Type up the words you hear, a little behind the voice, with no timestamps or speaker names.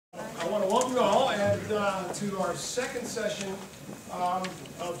welcome you all and to our second session of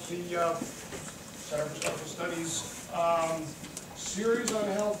the Center for Social Studies series on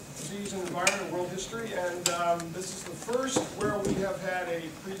health, disease, and environment and world history. And this is the first where we have had a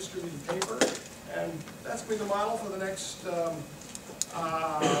pre-distributed paper, and that's been the model for the next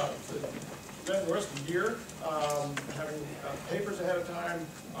the rest of the year, having papers ahead of time,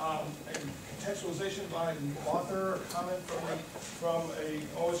 and contextualization by the author, comment from a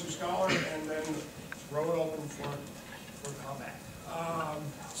OSU scholar, and then throw it open for comment.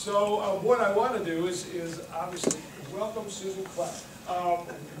 So what I want to do is obviously welcome Susan Klepp.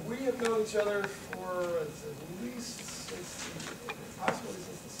 We have known each other for at least possibly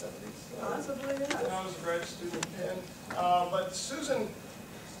since the 70s. Possibly, yes. When I was a grad student at Penn. But Susan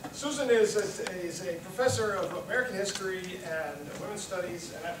is a professor of American history and women's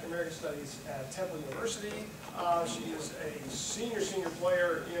studies and African American studies at Temple University. She is a senior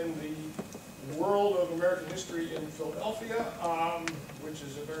player in the world of American history in Philadelphia, which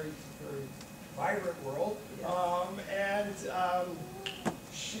is a very vibrant world.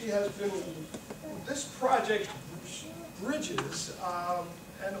 She has been, this project bridges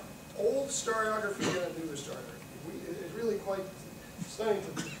an old historiography and a new historiography. It's really quite stunning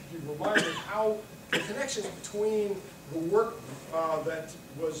to be reminded how the connections between the work that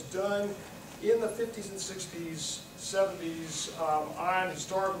was done in the 50s and 60s, 70s on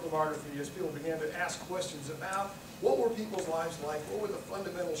historical demography, as people began to ask questions about what were people's lives like, what were the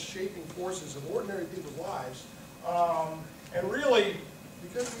fundamental shaping forces of ordinary people's lives, and really,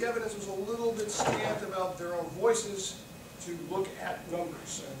 because the evidence was a little bit scant about their own voices, to look at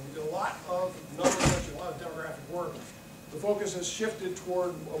numbers. And we did a lot of number crunching, a lot of demographic work. The focus has shifted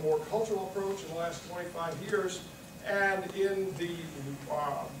toward a more cultural approach in the last 25 years, and in the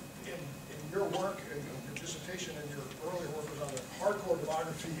in your work, and your dissertation and your earlier work was on the hardcore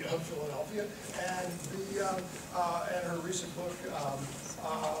demography of Philadelphia, and her recent book,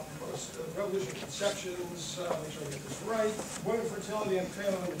 Revolution Conceptions, make sure I get this right, Women, Fertility, and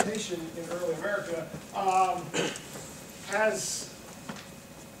Family Limitation in Early America, has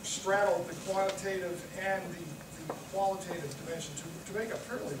straddled the quantitative and the qualitative dimension to make a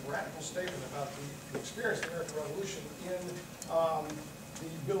fairly radical statement about the experience of the American Revolution in the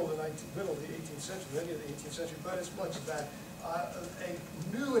middle of the 18th century, the end of the 18th century, but as much as that,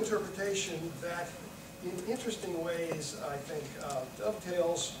 a new interpretation that in interesting ways, I think,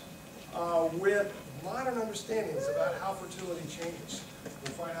 dovetails with modern understandings about how fertility changes.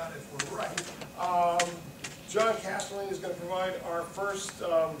 We'll find out if we're right. John Castellane is going to provide our first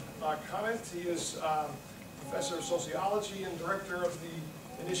comment. He is professor of sociology and director of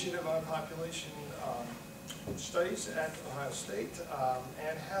the Initiative on Population Studies at Ohio State,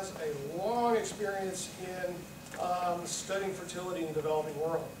 and has a long experience in studying fertility in the developing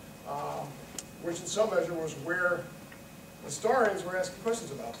world, which in some measure was where historians were asking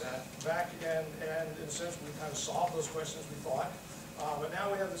questions about that back, and in a sense we kind of solved those questions, we thought. But now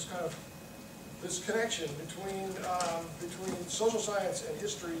we have this kind of connection between social science and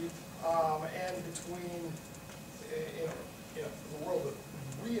history, and between the world that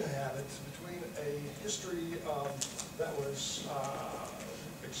we inhabit, between a history that was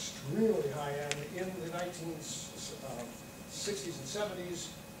extremely high-end in the 1960s and 70s,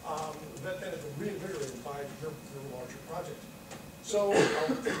 that then had been reinvigorated by your larger project. So I'll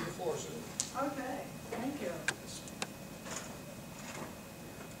give you the floor, Susan. Okay, thank you.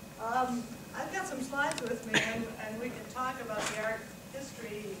 I've got some slides with me, and we can talk about the art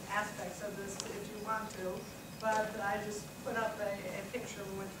history aspects of this if you want to, but I just put up a picture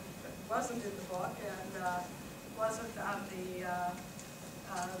which wasn't in the book and wasn't on the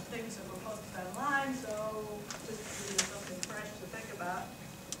things that were posted online, so just to give you something fresh to think about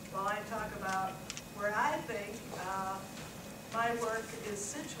while I talk about where I think my work is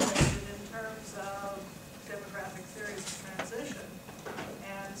situated in terms of demographic theories of transition.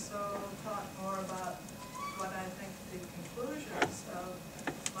 And so talk more about what I think the conclusions of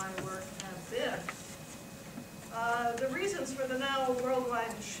my work have been. The reasons for the now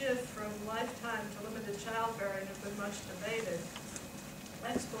worldwide shift from lifetime to limited childbearing have been much debated.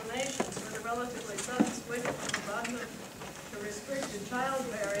 Explanations for the relatively sudden switch from abundant to restricted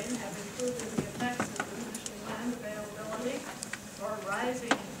childbearing have included the effects of diminishing land availability or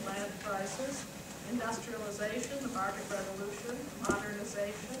rising land prices, industrialization, the market revolution,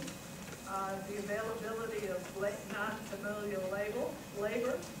 modernization, the availability of non-familial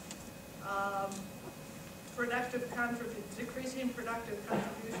labor, decreasing productive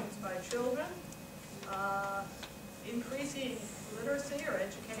contributions by children, increasing literacy or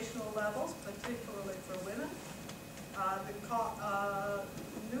educational levels, particularly for women, the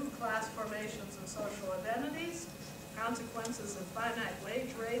new class formation consequences of finite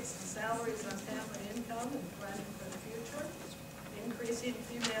wage rates and salaries on family income and planning for the future, increasing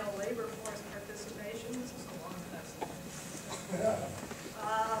female labor force participation. This is a long test.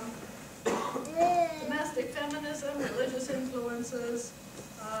 Domestic feminism, religious influences,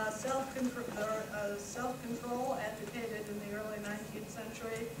 self-control advocated in the early 19th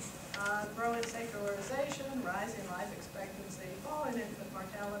century, growing secularization, rising life expectancy, falling infant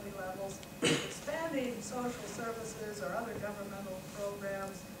mortality levels, expanding social services or other governmental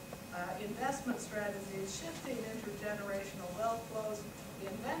programs, investment strategies, shifting intergenerational wealth flows, the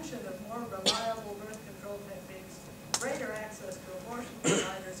invention of more reliable birth control techniques, greater access to abortion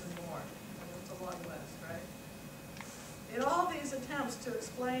providers, and more. And it's a long list, right? In all these attempts to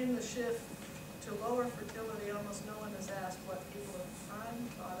explain the shift to lower fertility, almost no one has asked what people at the time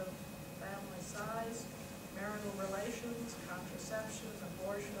thought of family size, marital relations, contraception,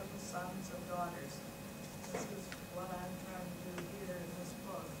 abortion of the sons and daughters. This is what I'm trying to do here in this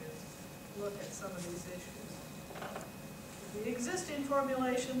book, is look at some of these issues. The existing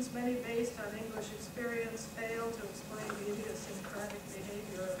formulations, many based on English experience, fail to explain the idiosyncratic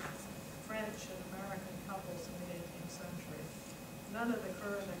behavior of French and American couples in the 18th century. None of the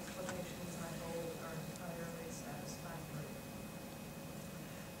current explanations, I hold, are entirely satisfactory.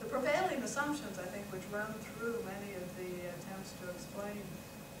 The prevailing assumptions, I think, which run through many of the attempts to explain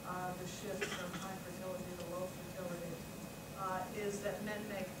the shift from high fertility to low fertility is that men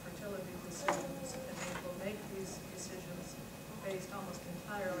make fertility decisions, and they will make these decisions based almost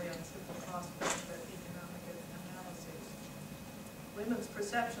entirely on simple cost-benefit economic analyses. Women's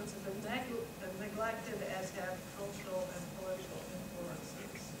perceptions have been neglected, as have cultural and political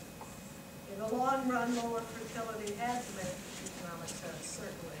influences. In the long run, lower fertility had to make economic sense,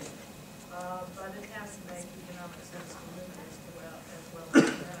 certainly, but it has to make economic sense to women as well as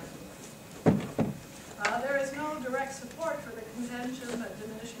men. There is no direct support for the contention that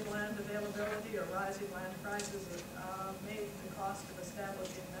diminishing land availability or rising land prices made the cost of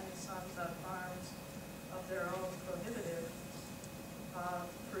establishing many sons on farms of their own prohibitive,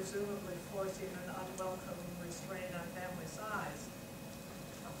 presumably forcing an unwelcome restraint on family size.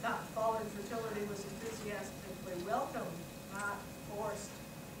 Falling fertility was enthusiastically welcomed, not forced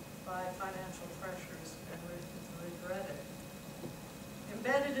by financial pressures and regretted.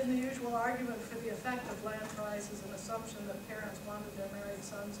 Embedded in the usual argument for the effect of land price is an assumption that parents wanted their married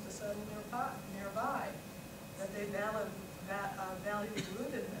sons to settle nearby, that they valued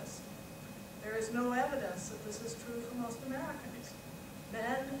rootedness. There is no evidence that this is true for most Americans.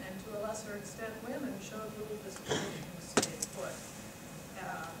 Men, and to a lesser extent women, showed little disposition to stay put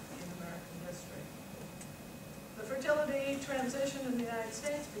in American history. The fertility transition in the United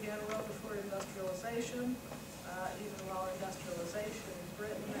States began well before industrialization, even while industrialization in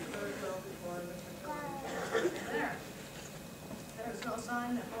Britain occurred well before the fertility transition there. There is no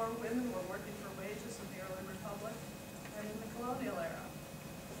sign that more women were working for wages in the early republic than in the colonial era.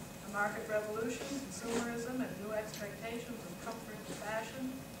 The market revolution, consumerism, and new expectations of comfort and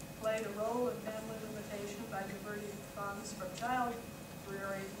fashion played a role in family limitation by diverting funds from child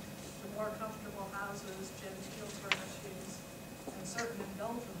rearing to more comfortable houses, genteel furnishings, and certain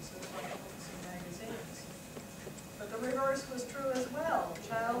indulgences like books and magazines. But the reverse was true as well.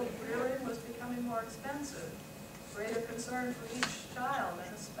 Child rearing was becoming more expensive. Greater concern for each child,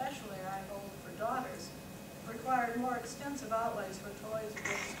 and especially, I hold, for daughters, required more extensive outlays for toys,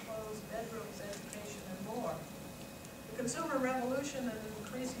 books, clothes, bedrooms, education, and more. The consumer revolution and an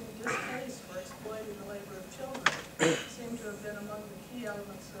increasing distaste for exploiting the labor of children seem to have been among the key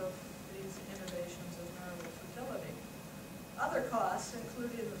elements of these innovations of marital fertility. Other costs,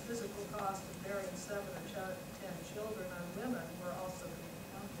 including the physical cost of bearing 7 or 10 children on women, were also being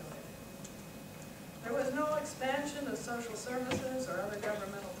calculated. There was no expansion of social services or other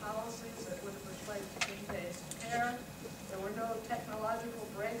governmental policies that would have replaced gene-based care. There were no technological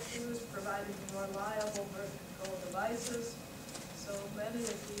breakthroughs providing more reliable birth control devices. So many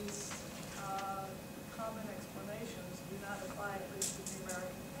of these common explanations do not apply, at least in the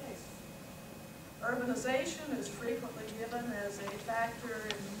American case. Urbanization is frequently given as a factor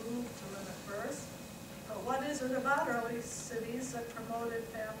in the move to limit birth. But what is it about early cities that promoted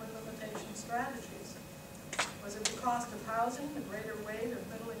family limitation strategies? Was it the cost of housing, the greater weight of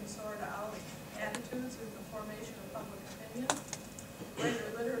middling sort of attitudes in the formation of public opinion, greater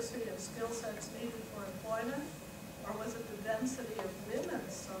literacy and skill sets needed for employment? Or was it the density of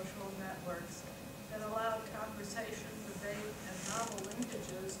women's social networks that allowed conversation, debate, and novel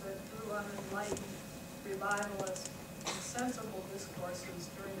linkages that drew on enlightened, revivalist, and sensible discourses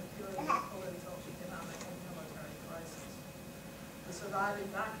during a period of political, economic, and military crisis? The surviving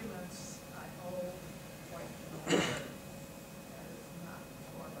documents, I hold, point in the world. That is not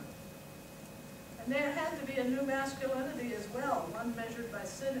forward. And there had to be a new masculinity as well, one measured by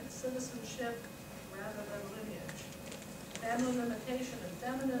citizenship rather than lineage. Family limitation and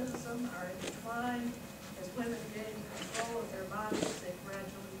feminism are intertwined. As women gain control of their bodies, they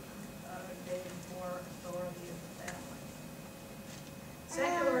gradually gain more authority in the family.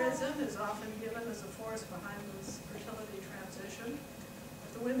 Secularism is often given as a force behind this fertility transition.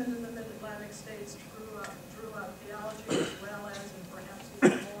 But the women in the mid-Atlantic states drew out theology as well as, and perhaps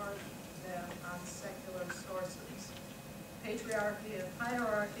even more than, on secular sources. Patriarchy and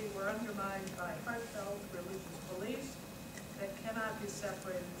hierarchy were undermined by heartfelt religious beliefs that cannot be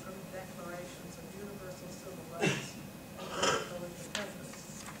separated from declarations of universal civil rights and political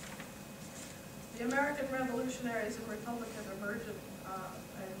independence. The American revolutionaries and Republican emergent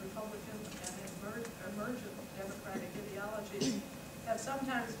democratic ideologies have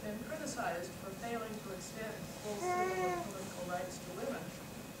sometimes been criticized for failing to extend full civil and political rights to women,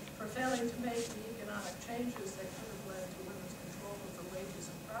 for failing to make the economic changes that could have led to women's control of the wages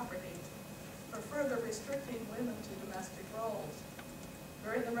and property, for further restricting women to domestic roles.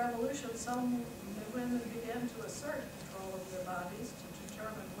 During the revolution, some women began to assert control of their bodies to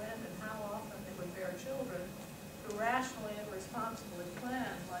determine when and how often they would bear children, to rationally and responsibly plan,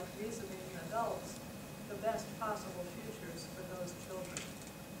 like reasoning adults, the best possible futures for those children.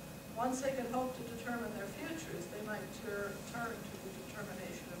 Once they could hope to determine their futures, they might turn to the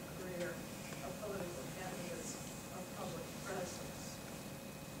determination of career of political candidates of public presence.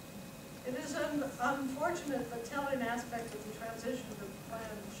 It is an unfortunate but telling aspect of the transition to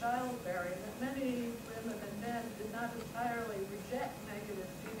planned childbearing that many women and men did not entirely reject negative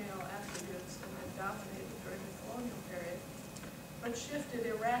female attributes that had dominated during the colonial period, but shifted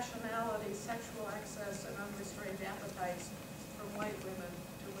irrationality, sexual excess, and unrestrained appetites from white women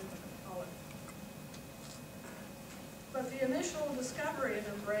to women of color. But the initial discovery and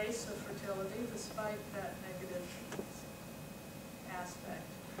embrace of fertility, despite that negative aspect,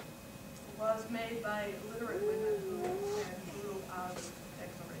 was made by literate women who grew out of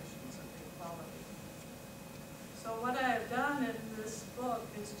declarations of equality. So what I have done in this book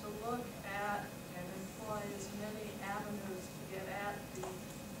is to look at and employ as many avenues to get at the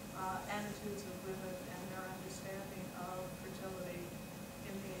attitudes of women and their understanding of fertility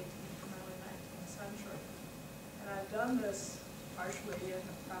in the 18th and early 19th century. And I've done this partially and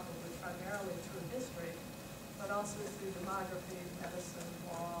probably primarily through history, but also through demography, medicine,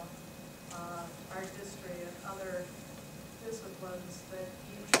 law, art history, and other disciplines that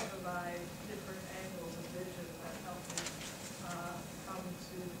each provide different angles of vision that help me come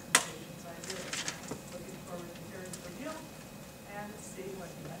to the conclusions I did. Looking forward to hearing from you and seeing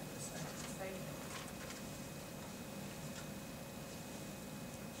what you have to say. Thank you.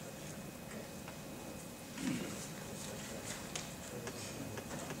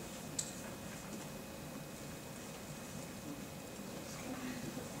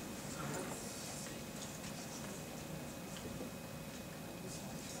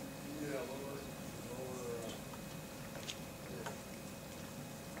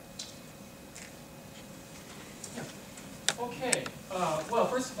 Okay. Well,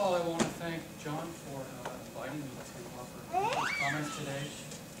 first of all, I want to thank John for inviting me to offer his comments today,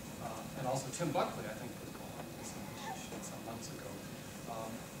 and also Tim Buckley, I think, was behind this invitation some months ago.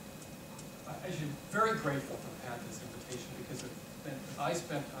 I'm very grateful for Pat this invitation because I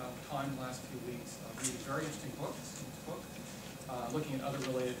spent time the last few weeks reading very interesting books, looking at other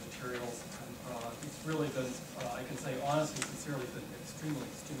related materials, and it's really been, I can say honestly, sincerely, been extremely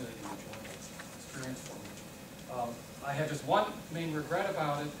stimulating and enjoyable experience for me. I have just one main regret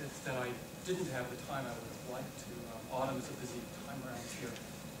about it. It's that I didn't have the time I would have liked to. Autumn is a busy time around here.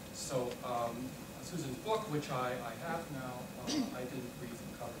 So Susan's book, which I have now, I didn't read from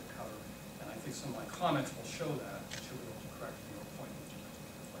cover to cover. And I think some of my comments will show that. She'll be able to correct me or point me to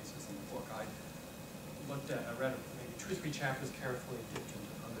particular places in the book. I read maybe 2 or 3 chapters carefully, dipped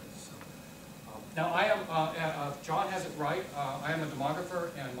into others. So, now I am, John has it right, I am a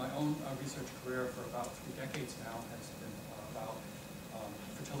demographer, and my own research career for about 3 decades now has been about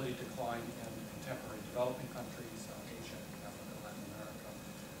fertility decline in contemporary developing countries, Asia, Africa, Latin America.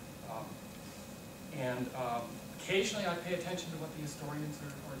 Occasionally I pay attention to what the historians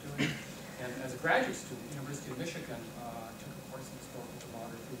are doing. And as a graduate student at the University of Michigan, I took a course in historical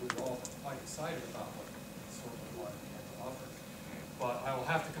demography. We were all quite excited about what historical demography had to offer. But I will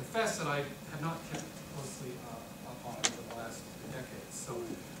have to confess that I have not kept closely up on it over the last 2 decades. So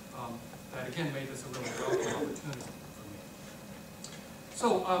that again made this a really welcome opportunity for me.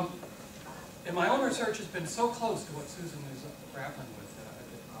 So, and my own research has been so close to what Susan is grappling with that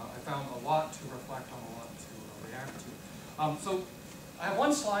I found a lot to reflect on, a lot to react to. So I have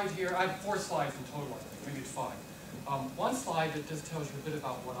one slide here. I have 4 slides in total, I think, maybe 5. One slide that just tells you a bit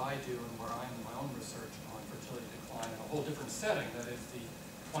about what I do and where I am in my own research on fertility decline in a whole different setting, that is the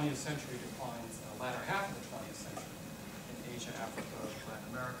 20th century declines, latter half of the 20th century in Asia, Africa, Latin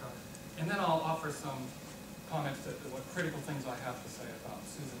America. And then I'll offer some comments that what critical things I have to say about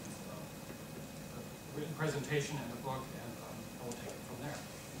Susan's written presentation in the book, and we'll take it from there.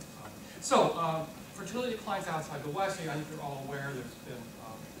 Fertility declines outside the West. I think you're all aware there's been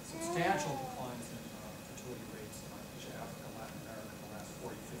substantial declines in fertility rates in Asia, Africa, Latin America in the last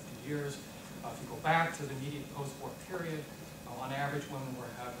 40, 50 years. If you go back to the immediate post-war period, on average women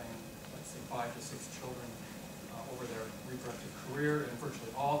were having, let's say, 5 to 6 children over their reproductive career in virtually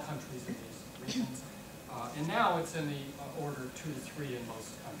all countries in these regions. And now it's in the order 2 to 3 in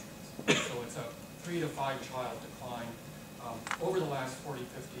most countries. So it's a 3 to 5 child decline over the last 40,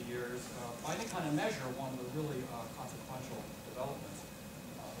 50 years. By any kind of measure, one of the really consequential developments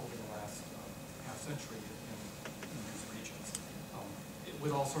over the last half century in these regions, with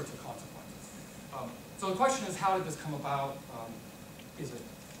all sorts of consequences. So the question is, how did this come about?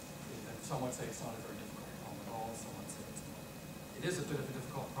 Some would say it's not a very difficult problem at all. Some would say it is a bit of a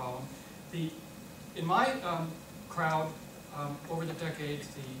difficult problem. In my crowd, over the decades,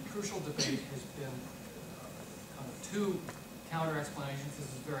 the crucial debate has been kind of 2 counter-explanations. This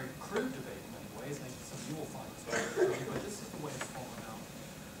is a very crude debate in many ways. Maybe some of you will find this very crude, but this is the way it's fallen out.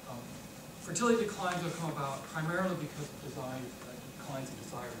 Fertility declines have come about primarily because of declines in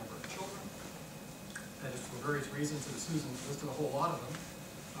desired number of children. That is for various reasons, and Susan listed a whole lot of them.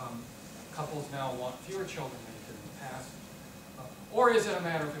 Couples now want fewer children than they did in the past. Or is it a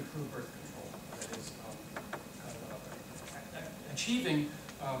matter of improved birth control? That is achieving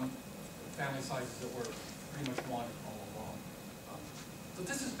family sizes that were pretty much wanted all along. So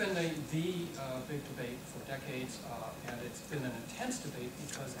this has been the big debate for decades, and it's been an intense debate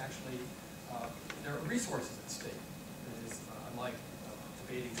because actually there are resources at stake. It is unlike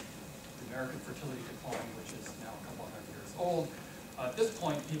debating the American fertility decline, which is now a couple hundred years old. At this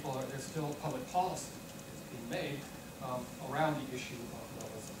point, there's still public policy that's being made around the issue of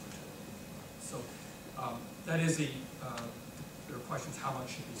levels of fertility. So that is there are questions: how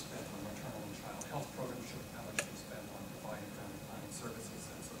much should be spent on maternal and child health programs? How much should be spent on providing family planning services,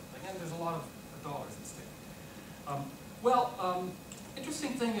 and sort of thing? And there's a lot of dollars at stake.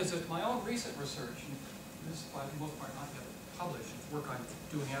 Interesting thing is that my own recent research, and this by the most part not yet published, it's work I'm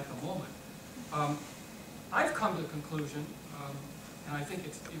doing at the moment. I've come to the conclusion, and I think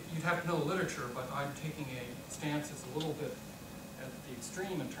you'd have to know the literature, but I'm taking a stance that's a little bit at the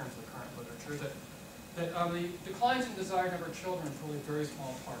extreme in terms of the current literature, that the declines in desired number of children is really a very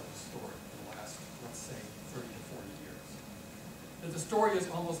small part of the story for the last, let's say, 30 to 40 years. That the story is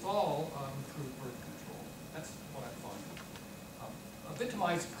almost all improved birth control. That's what I find. A bit to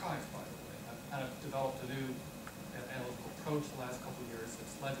my surprise, by the way. I've kind of developed a new analytical approach the last couple of years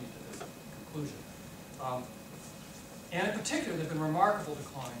that's led me to this conclusion. And in particular, there's been a remarkable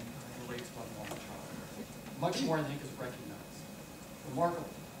decline in rates of unwanted child. Much more, I think, is recognized. Remarkable.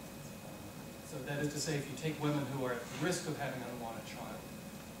 So that is to say, if you take women who are at risk of having an unwanted child,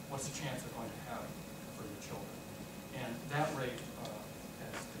 what's the chance they're going to have for your children? And that rate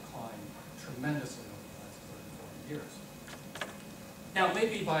has declined tremendously over the last 30, 40 years. Now, it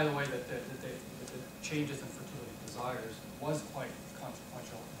may be, by the way, that the changes in fertility desires was quite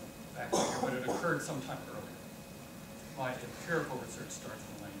consequential back here, but it occurred sometime earlier. My empirical research starts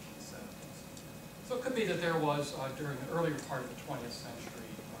in the 1970s. So it could be that there was, during the earlier part of the 20th century,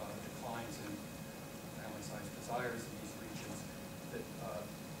 declines in family-size desires in these regions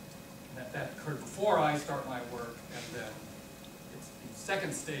that occurred before I start my work, and then it's the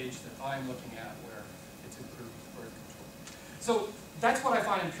second stage that I'm looking at where it's improved birth control. So that's what I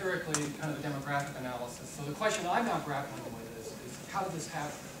find empirically, kind of the demographic analysis. So the question I'm now grappling with is how did this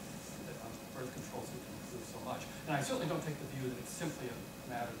happen, that birth control seems to improve so much? And I certainly don't take the view that it's simply a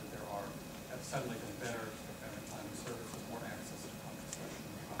matter that there have suddenly been better family planning services, more access to contraception.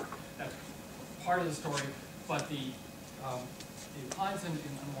 That's part of the story, but the declines in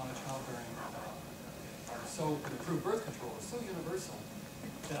unwanted childbearing are so, improved birth control is so universal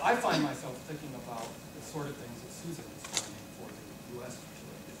that I find myself thinking about the sort of things that Susan is finding for the U.S.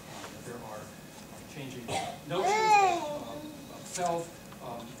 fertility decline. That there are changing notions of self.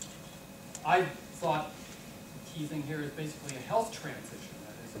 I thought the key thing here is basically a health transition.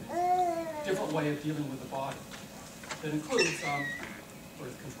 That is a different way of dealing with the body that includes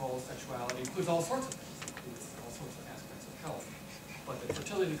birth control, sexuality, includes all sorts of things, includes all sorts of aspects of health. But the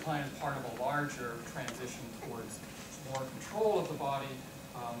fertility decline is part of a larger transition towards more control of the body,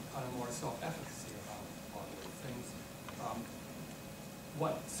 kind of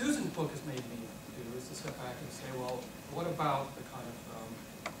what Susan's book has made me do is to step back and say, well, what about the kind of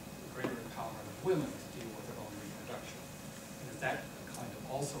greater empowerment of women to deal with their own reproduction? And is that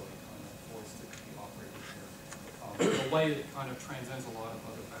also a kind of force that could be operated here in a way that kind of transcends a lot of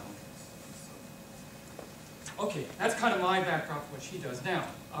other boundaries? So, okay, that's kind of my backdrop for what she does. Now,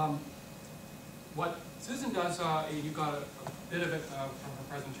 what Susan does, you got a bit of it from her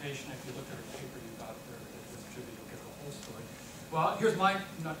presentation. If you look at her paper, you got there, you'll get the whole story. Well, here's my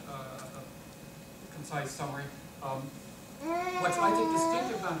concise summary. What's, I think,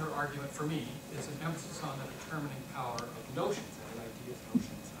 distinctive about her argument for me is an emphasis on the determining power of notions, ideas,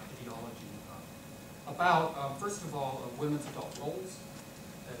 notions, ideology, about, first of all, women's adult roles.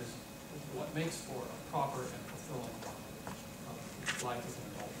 That is, what makes for a proper and fulfilling life as an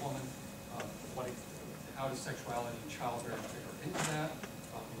adult woman. How does sexuality and childbearing figure into that?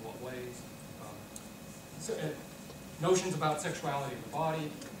 In what ways? Notions about sexuality in the body,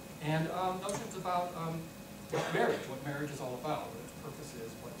 and notions about what marriage is all about, what its purpose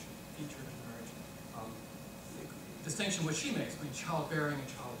is, what should be featured in marriage. The distinction which she makes between childbearing and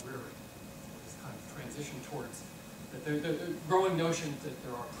child-rearing, this kind of transition towards the growing notion that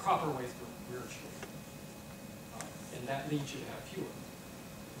there are proper ways to rear children, and that leads you to have fewer,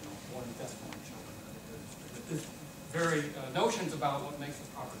 more investment in children. This very notions about what makes a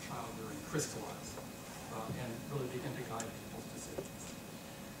proper child-rearing crystallize and really begin to guide people's decisions.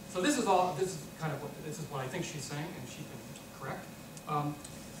 So this is what I think she's saying, and she can correct.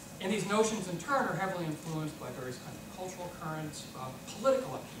 And these notions in turn are heavily influenced by various kinds of cultural currents,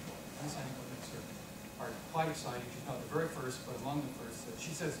 political upheaval. This I think what makes her art quite exciting. She's not the very first, but among the first.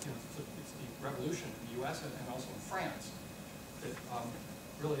 She says it's the revolution in the U.S. and also in France that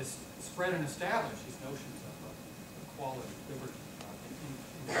really has spread and established these notions of equality, liberty,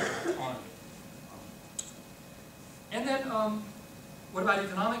 individual autonomy. And then, what about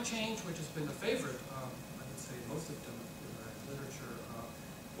economic change, which has been the favorite, I would say, most of democratic literature?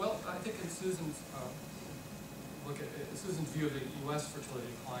 Well, I think in Susan's Susan's view of the U.S. fertility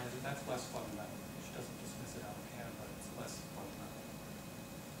decline, that's less fundamental. She doesn't dismiss it out of hand, but it's less fundamental.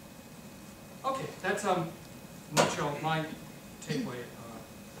 Okay, that's nutshell my takeaway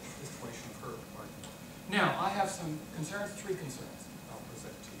distillation of her argument. Now, I have some concerns, three concerns I'll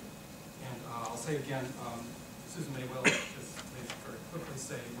present to you, and I'll say again. Susan may well just very quickly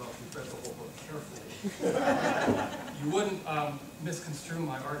say, well, if you've read the whole book carefully, you wouldn't misconstrue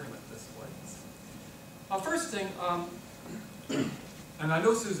my argument this way. First thing, and I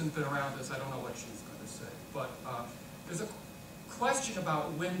know Susan's been around this, I don't know what she's going to say, but there's a question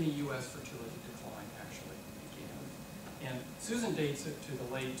about when the U.S. fertility decline actually began. And Susan dates it to the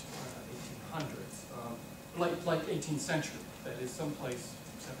late 1800s, like 18th century, that is someplace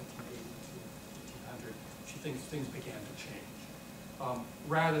 1780 to 1800. She thinks things began to change,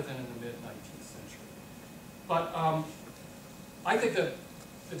 rather than in the mid-19th century. But I think that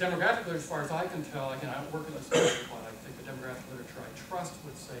the demographic literature, as far as I can tell, again, I don't work in this area, but I think the demographic literature I trust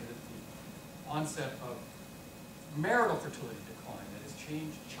would say that the onset of marital fertility decline, that is,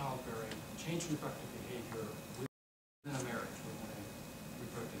 changed childbearing, changed reproductive behavior within a marriage, within a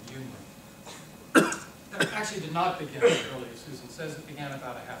reproductive union, that actually did not begin as early as Susan says. It began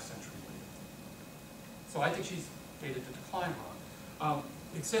about a half century later. So I think she's dated the decline wrong.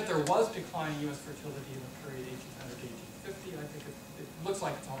 Except there was decline in U.S. fertility in the period 1800 to 1850. I think it looks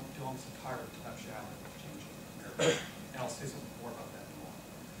like it's almost entirely potentiality changing in America. And I'll say something more about that in a moment.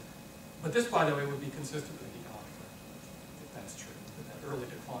 But this, by the way, would be consistent with economic factors, if that's true. That early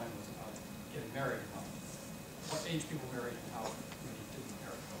decline was about getting married or not. What age people married and how many didn't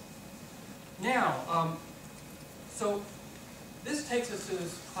marry. Now, so this takes us to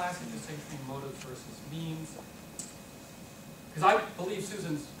this classic distinction between motives versus means. Because I believe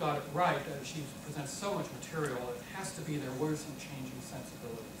Susan's got it right, that she presents so much material, it has to be there were some changing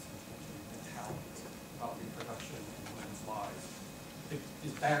sensibilities and changing mentalities about reproduction in women's lives. It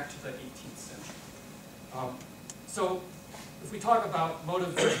is back to the 18th century. So if we talk about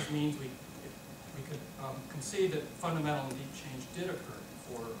motives versus means, we could concede that fundamental and deep change did occur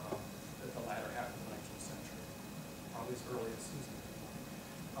before the latter half of the 19th century, probably as early as Susan.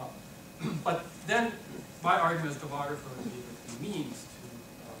 But then my argument as demographer would be that the means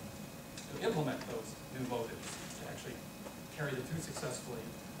to implement those new motives, to actually carry them through successfully,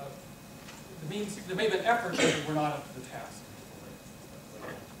 there may have been efforts that were not up to the task until the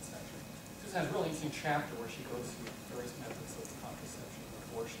late 19th century. Susan has a really interesting chapter where she goes through various methods of contraception and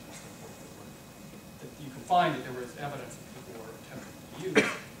abortion and so forth that you can find that there was evidence that people were attempting to use.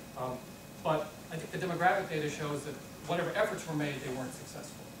 But I think the demographic data shows that whatever efforts were made, they weren't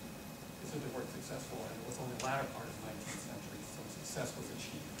successful. They simply weren't successful, and it was only the latter part of the 19th century some success success was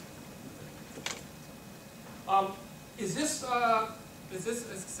achieved. Is this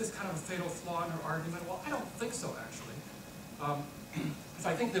kind of a fatal flaw in her argument? Well, I don't think so, actually. Because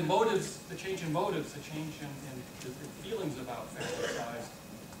I think the motives, the change in motives, the change in the feelings about family size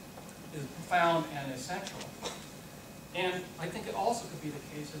is profound and essential. And I think it also could be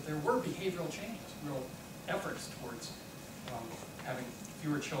the case that there were behavioral changes, real efforts towards having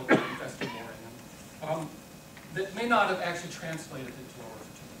fewer children, investing more in them, that may not have actually translated into lower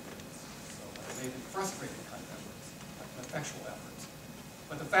fertility rates. So they may be frustrating kind of efforts, effectual efforts.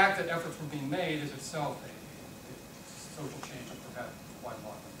 But the fact that efforts were being made is itself a social change that perhaps quite a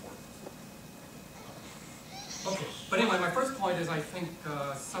lot of importance. Okay, but anyway, my first point is I think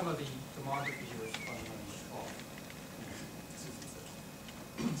some of the demography here is fundamentally wrong.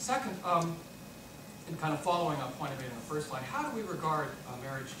 Second, in kind of following on point I made in the first slide, how do we regard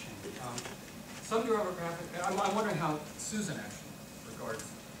marriage change? Some demographic, I'm wondering how Susan actually regards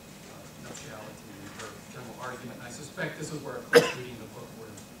nuptiality in her general argument. And I suspect this is where a close reading the book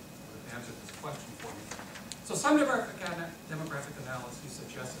would have answered this question for me. So some demographic analyses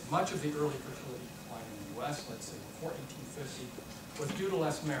suggest that much of the early fertility decline in the U.S., let's say before 1850, was due to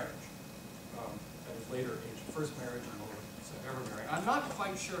less marriage. That is later age of first marriage and lower ever marrying. I'm not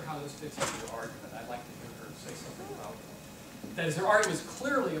quite sure how this fits into your argument. I'd like to hear her say something about it. That is, her argument is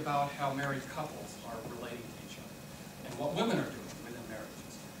clearly about how married couples are relating to each other and what women are doing within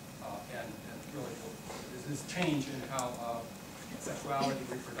marriages. And really, there's this change in how sexuality,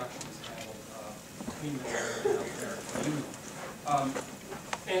 reproduction is handled between the married and unmarried community.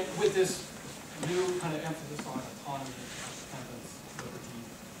 And with this new kind of emphasis on autonomy, independence, liberty,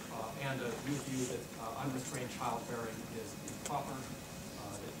 and a new view that unrestrained childbearing is improper,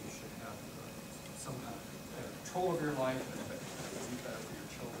 that you should have some kind of better control of your life, and that you better for your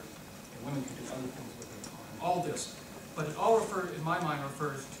children, and women can do other things with their time. All this, but it all in my mind,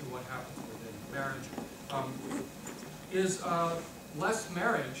 refers to what happens within marriage. Is less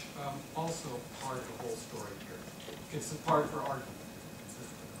marriage also part of the whole story here? It's a part of her argument.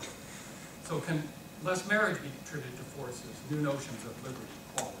 So can less marriage be attributed to forces, new notions of liberty,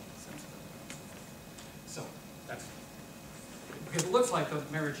 equality, sensibility? So that's, because it looks like the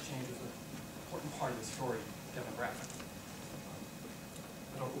marriage change is an important part of the story demographically.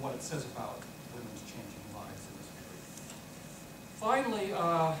 I don't know what it says about women's changing lives in this period. Finally,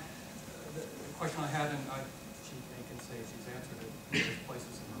 the question I had, and she can say she's answered it in various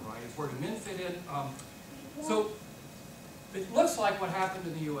places in her writings, where do men fit in? So it looks like what happened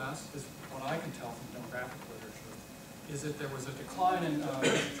in the U.S., is what I can tell from demographic literature, is that there was a decline in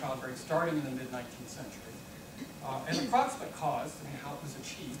childbearing starting in the mid-19th century. And the proximate cause, I mean, how it was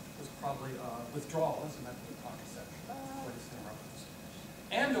achieved, was probably withdrawal as a method of contraception,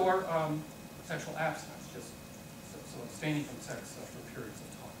 and or sexual abstinence, just so abstaining from sex for periods of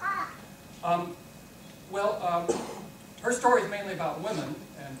time. Her story is mainly about women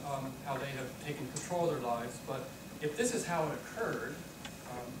and how they have taken control of their lives, but if this is how it occurred,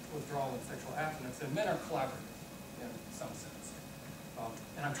 withdrawal and sexual abstinence, then men are collaborative in some sense.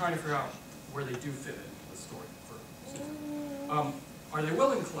 And I'm trying to figure out where they do fit into the story for Susan. Are they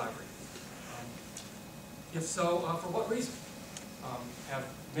willing collaborators? If so, for what reason? Have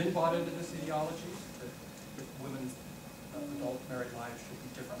men bought into this ideology that women's adult married lives should be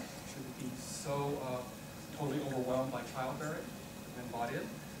different? Should it be so totally overwhelmed by childbearing? Have men bought in?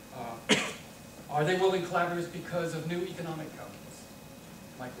 Are they willing collaborators because of new economic calculus,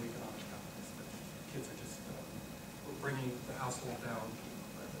 microeconomic calculus, that kids are just bringing the household down?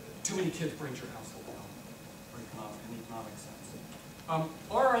 Too many kids brings your household down in economic sense.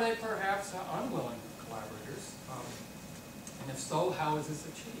 Or are they perhaps unwilling collaborators? And if so, how is this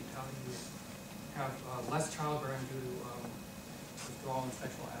achieved? How do you have less childbearing due to withdrawal and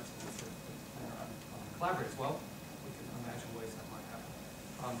sexual abstinence or collaborators? Well, we can imagine ways that might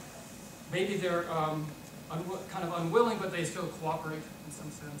happen. Maybe they're kind of unwilling, but they still cooperate in some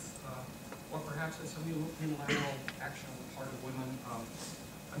sense. Or perhaps there's some unilateral action on the part of women.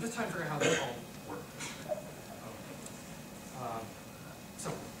 I'm just trying to figure out how they all work.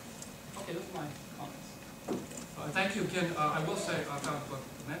 Okay, those are my comments. Thank you again. I will say I found the book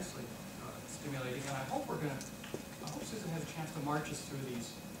immensely stimulating, and I hope Susan has a chance to march us through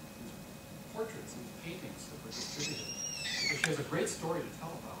these portraits, these paintings that were distributed, because she has a great story to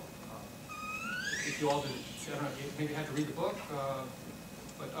tell about. If you all didn't, I don't know, you maybe had to read the book,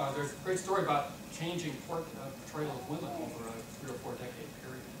 but there's a great story about changing portrayal of women over a 3 or 4 decade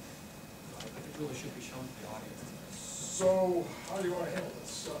period. I think it really should be shown to the audience. So, how do you want to handle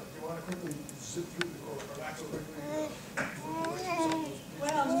this? Do you want to quickly zip through or not so quickly?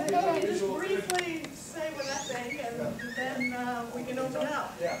 Well, maybe just briefly say what I think, and then we can open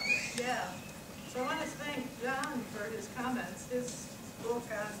up. Yeah. Yeah. So I want to thank John for his comments. His book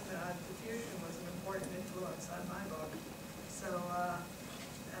on diffusion was an important influence on my book. So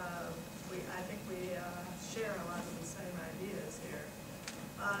I think we share a lot of the same ideas here.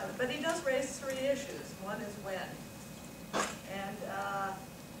 But he does raise three issues. One is when. And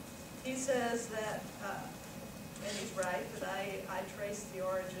he says that, and he's right, that I trace the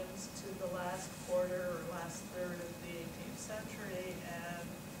origins to the last quarter or last third of the 18th century, and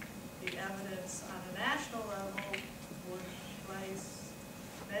the evidence on a national level would place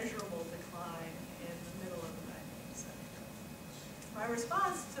measurable decline in the middle of the 19th century. My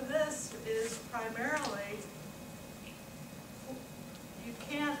response to this is primarily, you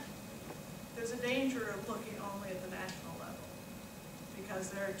can't, there's a danger of looking only at the national level, because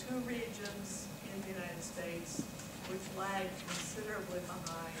there are two regions in the United States which lag considerably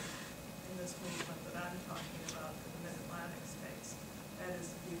behind in this movement that I'm talking about for the Mid-Atlantic states. That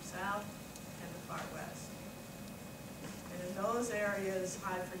is the Deep South and the Far West. And in those areas,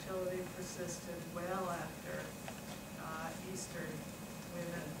 high fertility persisted well after Eastern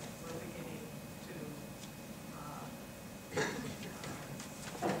women were beginning to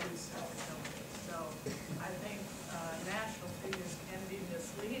reduce their fertility. So I think national figures can be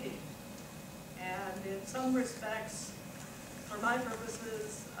misleading. And in some respects, for my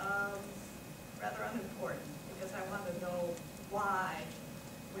purposes, rather unimportant, because I want to know why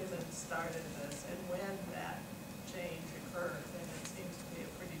women started this and when that change occurred. And it seems to be a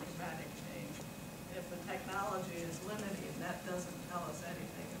pretty dramatic change. And if the technology is limiting, that doesn't tell us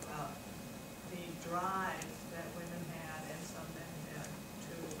anything about the drive that women had and some men had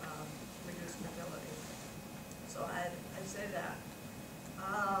to reduce fertility. So I'd say that.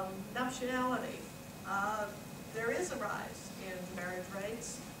 Nuptiality. There is a rise in marriage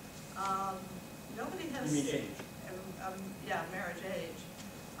rates. Nobody has. You mean age? Yeah, marriage age.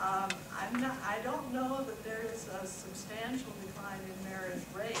 I don't know that there is a substantial decline in marriage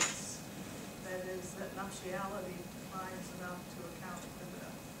rates. That is, that nuptiality declines enough to account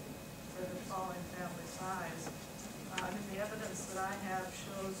for the falling family size. The evidence that I have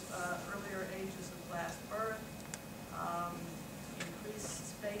shows earlier ages of last birth,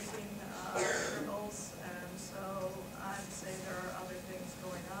 increased spacing intervals, and so I'd say there are other things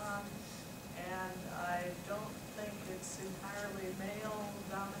going on. And I don't think it's entirely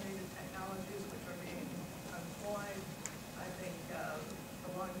male-dominated technologies which are being employed. I think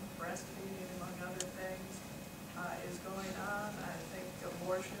prolonged breastfeeding, among other things, is going on. I think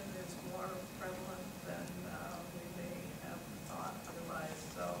abortion is more prevalent than we may have thought otherwise.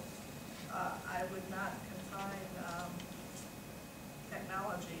 So I would not confine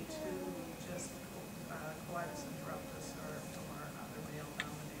technology to just coitus interruptus or other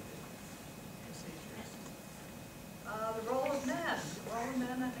male-dominated procedures. The role of men. The role of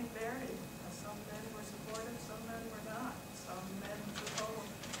men, I think, varied. Some men were supportive, some men were not. Some men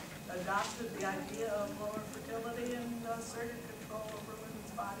adopted the idea of lower fertility and asserted control over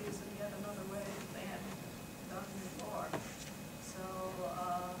women's bodies in yet another way they hadn't done before. So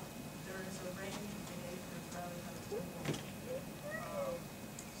there is a range of behaviors rather than a single behavior.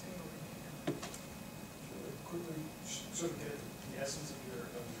 Quickly, sort of get the essence of your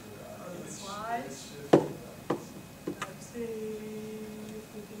the image. slides? Let's see if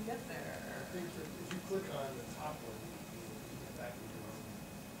we can get there. I think that if you click on the top one, you get back to your own.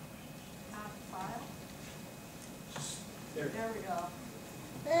 Top file? There. There we go.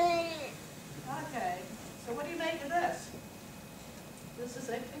 Okay, so what do you make of this? This is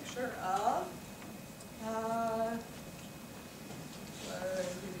a picture of,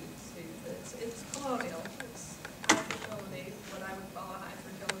 it's colonial. It's high fertility, what I would call a high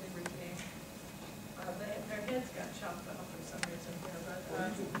fertility regime. Their heads got chopped off for some reason here, but. Well,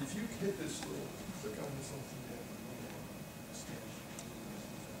 if you hit this little, click on this little thing there,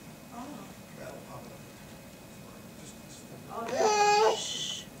 Oh. that'll pop up. Just Oh, there.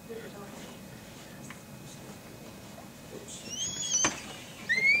 Oops.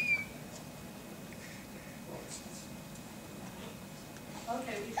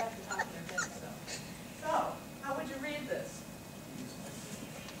 Okay, we got the top of their head, so how would you read this?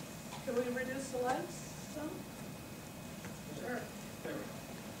 Can we reduce the lights some? Sure. There we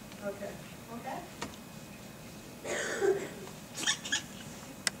go. Okay. Okay?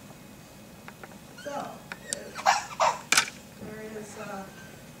 So, there is,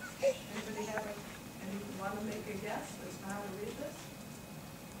 anybody have want to make a guess as to how to read this?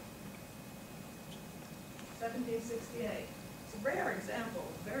 1768. It's a rare example.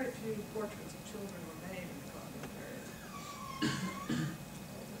 Very few portraits of children were made in the colonial period.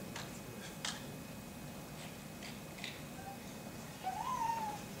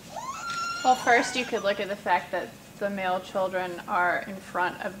 Well, first you could look at the fact that the male children are in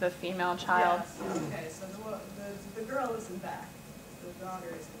front of the female child. Yes, okay, so the girl is in back, the daughter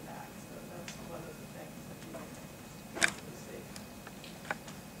is in back, so that's one of the things that you have to see.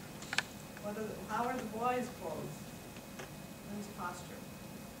 How are the boys' clothes? Whose posture?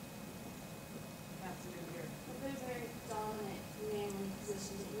 Have to do here. Well, those are dominant manly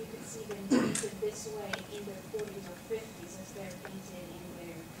positions, and you can see them painted this way in their 40s or 50s as they're painted in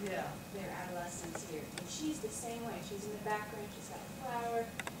their adolescence here. And she's the same way. She's in the background. She's got a flower.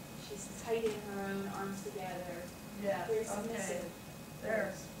 She's tight in her own arms together. Yeah, Very okay. submissive.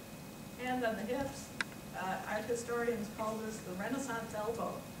 There's hand on the hips. Art historians call this the Renaissance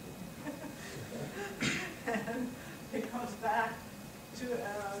elbow. And it goes back to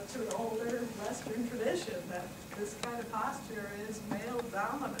an older Western tradition that this kind of posture is male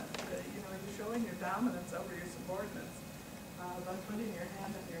dominant. You're showing your dominance over your subordinates by putting your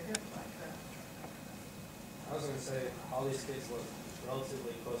hand on your hip like that. I was going to say, all these kids look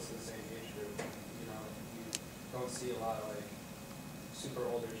relatively close to the same age group. You don't see a lot of like super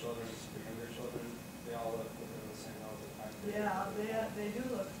older children, super younger children. They all look within the same relative time period. Yeah, they do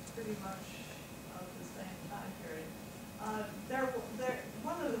look pretty much of the same time period.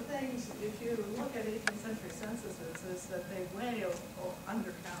 One of the things, if you look at 18th century censuses, is that they way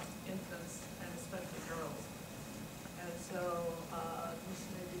undercount infants and especially girls. And so this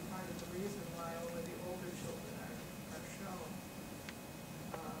may be part of the reason why only the older children are shown.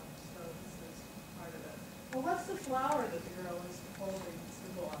 So this is part of it. Well, what's the flower that the girl is holding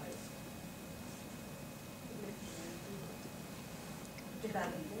symbolize? Did I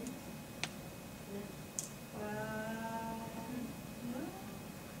No.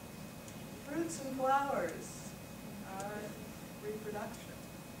 Fruits and flowers are reproduction.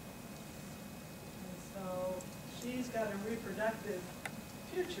 And so she's got a reproductive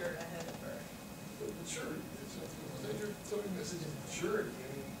future ahead of her. Maturity, they're throwing this into maturity. I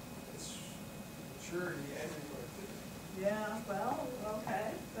mean, it's maturity and reproductivity. Yeah, well, okay,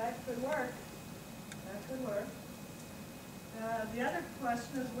 that could work. That could work. The other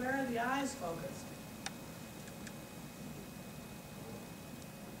question is, where are the eyes focused?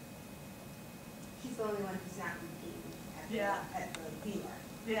 She's the only one who's not repeating at the viewer.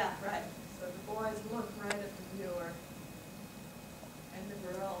 Yeah, right. So the boys look right at the viewer, and the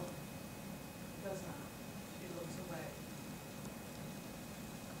girl does not. She looks away.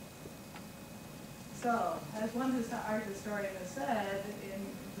 So, as one art historian has said, in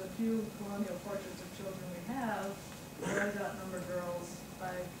the few colonial portraits of children we have, boys outnumber girls by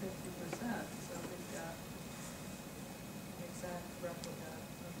 50%. So we've got an exact replica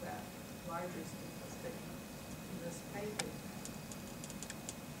of that larger statistic in this painting.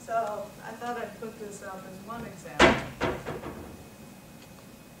 So I thought I'd put this up as one example.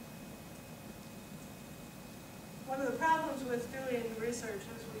 One of the problems with doing research,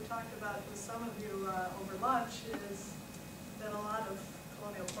 as we talked about with some of you over lunch, is that a lot of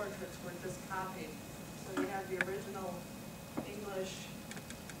colonial portraits were just copied. So you have the original English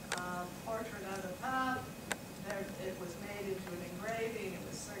portrait on the top. It was made into an engraving. It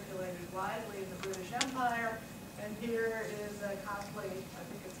was circulated widely in the British Empire. And here is a Copley, I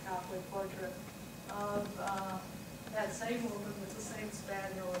think it's Copley portrait of that same woman with the same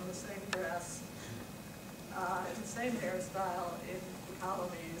spaniel and the same dress, and the same hairstyle in the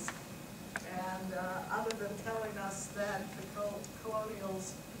colonies. And other than telling us that the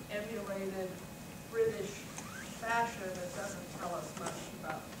colonials emulated British fashion, it doesn't tell us much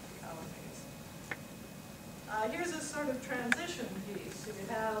about the colonies. Here's a sort of transition piece. You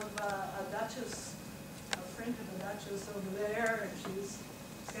have a duchess, a print of a duchess over there, and she's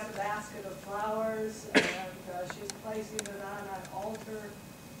got a basket of flowers, and she's placing it on an altar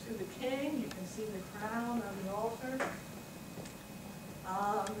to the king. You can see the crown on the altar.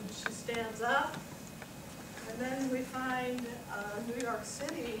 She stands up, and then we find New York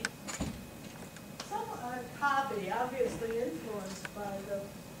City, some copy, obviously influenced by the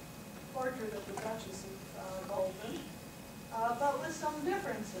portrait of the Duchess of Bolton, but with some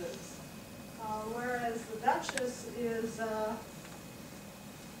differences. Whereas the Duchess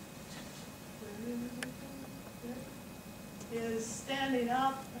is standing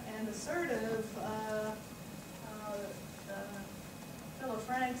up and assertive, Philip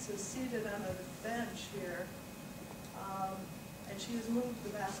Franks is seated on a bench here, and she's moved the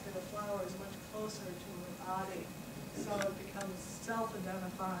basket of flowers much closer to her body, so it becomes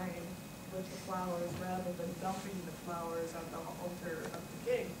self-identifying with the flowers rather than dumping the flowers on the altar of the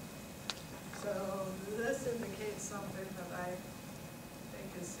king. So this indicates something that I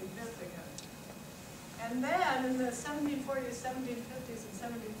think is significant. And then in the 1740s, 1750s, and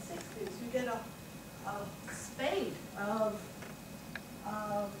 1760s, you get a spate of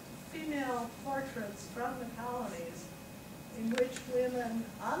female portraits from the colonies in which women,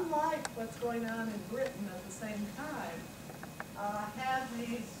 unlike what's going on in Britain at the same time, have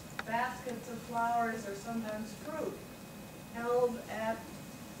these baskets of flowers or sometimes fruit held at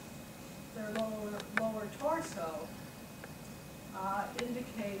their lower torso,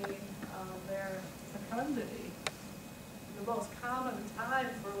 indicating their fecundity. The most common time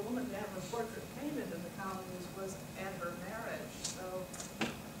for a woman to have her portrait painted in the colonies was at her marriage. So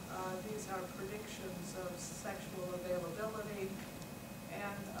these are predictions of sexual availability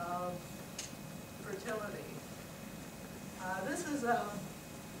and of fertility. This is a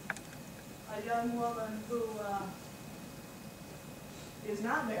young woman who is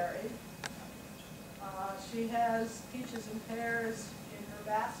not married. She has peaches and pears in her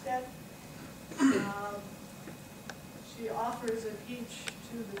basket. She offers a peach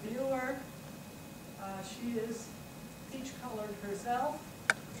to the viewer. She is peach-colored herself,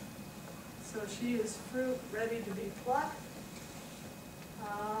 so she is fruit ready to be plucked.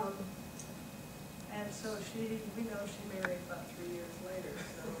 And so we know she married about 3 years later,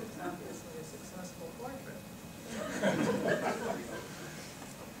 so it's obviously a successful portrait.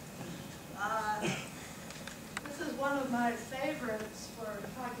 This is one of my favorites for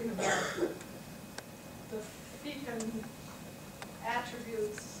talking about the fecund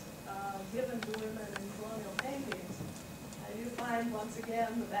attributes given to women in colonial paintings. You find, once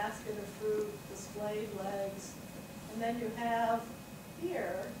again, the basket of fruit, displayed legs, and then you have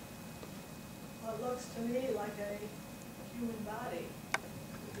here what looks to me like a human body.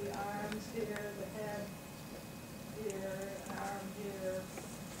 The arms here, the head here, an arm here,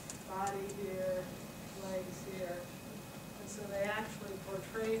 body here, legs here. And so they actually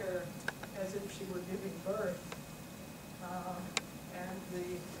portray her as if she were giving birth. And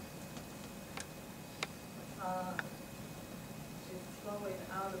she's flowing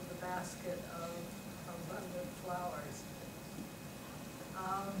out of the basket of abundant flowers.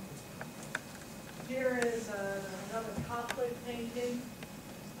 Here is another Copley painting.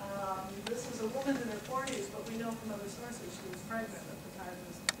 This is a woman in her 40s, but we know from other sources she was pregnant at the time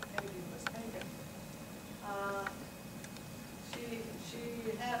this painting was taken. She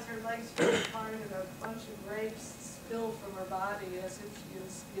has her legs spread apart and a bunch of grapes spill from her body as if she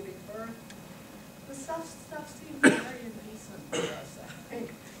is giving birth. The stuff seems very indecent for us, I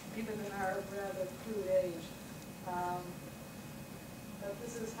think, even in our rather crude age. But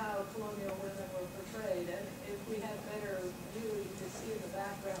this is how colonial women were portrayed, and if we had better view, you could see in the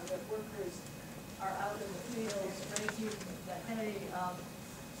background that workers are out in the fields raking the hay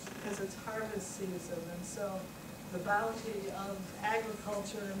because it's harvest season, and so the bounty of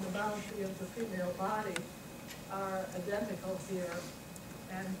agriculture and the bounty of the female body are identical here,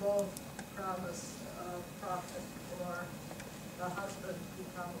 and both promise profit for the husband who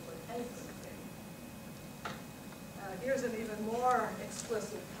probably pays the thing. Here's an even more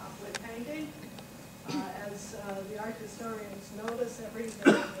explicit Copley painting. As the art historians notice,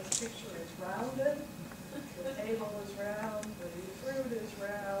 everything in this picture is rounded. The table is round, the fruit is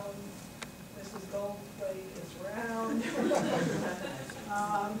round, Mrs. Goldthwait is round.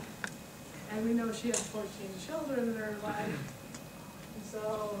 And we know she had 14 children in her life. And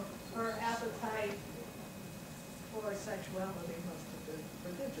so her appetite for sexuality must have been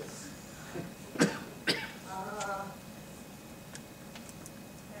prodigious.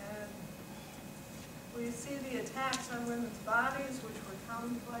 And we see the attacks on women's bodies, which were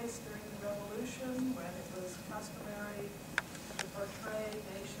commonplace during the Revolution, when it was customary to portray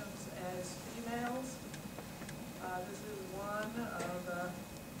nations as females. This is one of the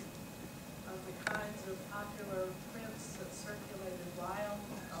kinds of popular prints that circulated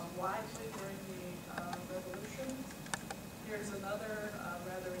widely during the Revolution. Here's another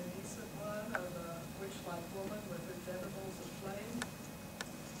rather indecent one of a witch-like woman with her genitals aflame.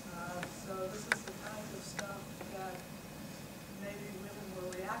 So this is the kind of stuff that maybe women were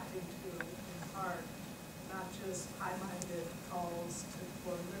reacting to in part, not just high-minded calls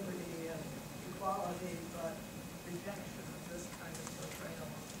for liberty and equality, but rejection of this kind of portrayal.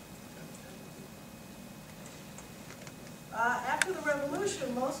 After the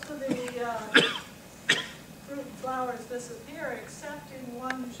Revolution, most of the fruit and flowers disappear, except in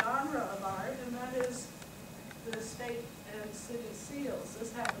one genre of art, and that is the state and city seals.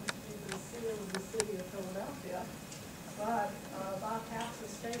 This happens to be the seal of the city of Philadelphia, but about half the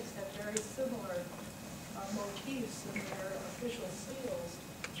states have very similar motifs in their official seals.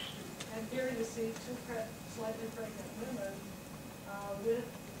 And here you see two slightly pregnant women with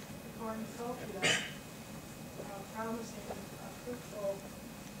cornucopia promising, fruitful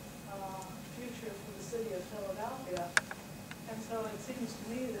future for the city of Philadelphia. And so it seems to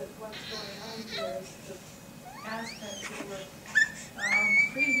me that what's going on here is the aspects that were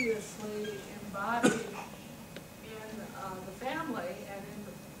previously embodied in the family and in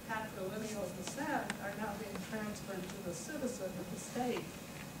the patrilineal descent are now being transferred to the citizen of the state.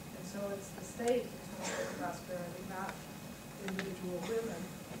 And so it's the state that's promoting prosperity, not individual women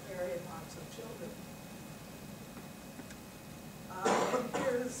marrying lots of children. And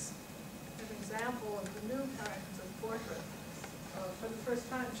here's an example of the new kinds of portrait. For the first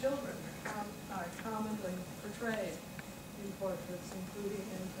time, children are commonly portrayed in portraits, including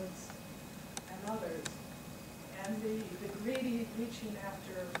infants and others. And the greedy reaching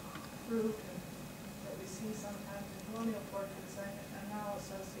after fruit that we see sometimes in colonial portraits are now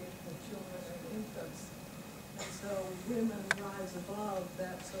associated with children and infants. And so women rise above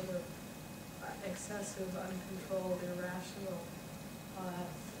that sort of excessive, uncontrolled, irrational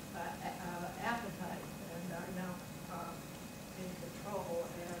appetite and are now in control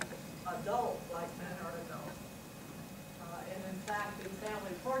and adult like men are adult. And in fact, in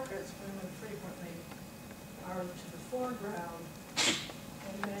family portraits, women frequently are to the foreground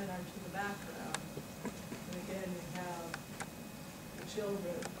and men are to the background. And again, you have the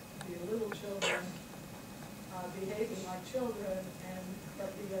children, the little children, behaving like children, but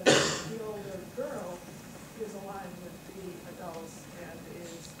the older girl is aligned with the adults and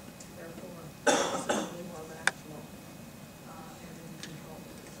is therefore certainly more rational and in control of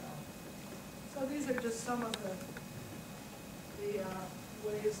herself. So these are just some of the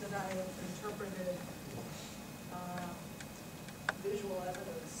ways that I have interpreted visual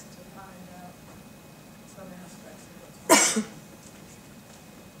evidence to find out some aspects of what's going on.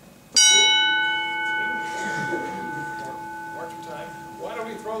 March time. Why don't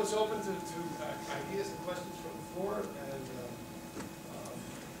we throw this open to ideas and questions from the floor and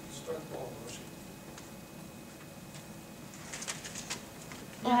start the ball motion.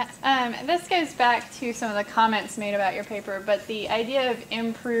 This goes back to some of the comments made about your paper, but the idea of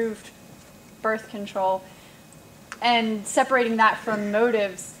improved birth control and separating that from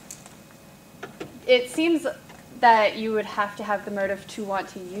motives, it seems that you would have to have the motive to want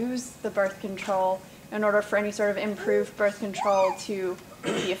to use the birth control in order for any sort of improved birth control to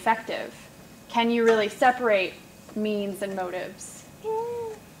be effective. Can you really separate means and motives?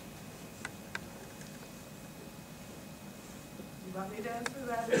 You want me to answer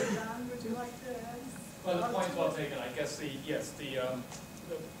that, John? Would you like to add? Well, the point's well taken. I guess the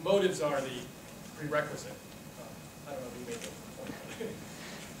motives are the prerequisite. I don't know if you made the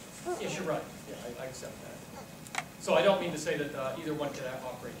point. Yes, you're right. Yeah, I accept that. So I don't mean to say that either one can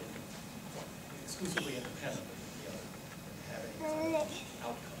operate exclusively independent of the other, having an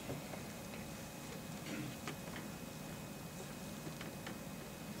outcome.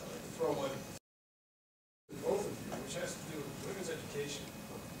 I'd like to throw one to both of you, which has to do with women's education,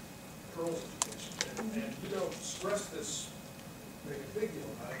 girls' education. And you don't stress this, make a big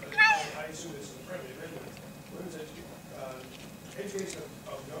deal about it, but I assume this is a friendly opinion. Women's education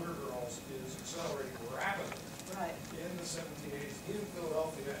of younger girls is accelerating rapidly. Right. In the 1780s, in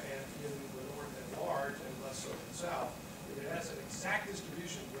Philadelphia and in the north at large, and less so in the south. It has an exact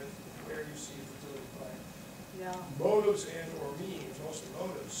distribution with where you see fertility by motives and or means, mostly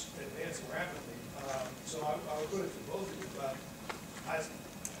motives, advancing rapidly. So I would put it to both of you, but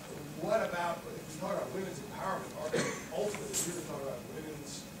what about, if we talk about women's empowerment, ultimately we're really talking about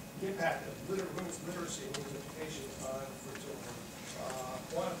the impact of women's literacy and women's education on fertility,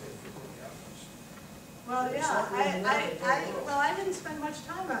 quantitative fertility outcomes. Well, yeah, I didn't spend much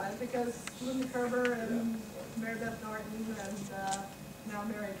time on it because Linda Kerber and Mary Beth Norton and now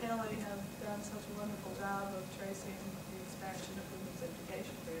Mary Kelly have done such a wonderful job of tracing the expansion of women's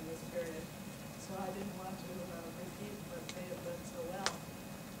education during this period. So I didn't want to repeat what they have done so well.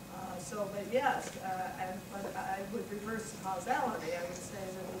 But yes, but I would reverse the causality. I would say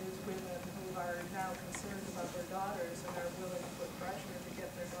that it is women who are now concerned about their daughters and are willing to put pressure to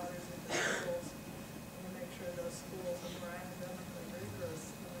get their daughters into schools and to make sure those schools are more academically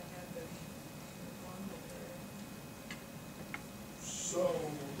rigorous than they had been in the colonial period. So,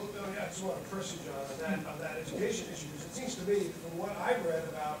 I just want to press you, John, on that education issue, because it seems to me, from what I've read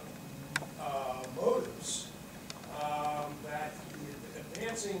about motives, that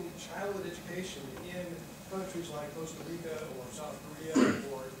advancing childhood education in countries like Costa Rica or South Korea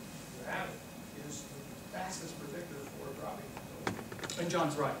or Vietnam is the fastest predictor for dropping fertility. And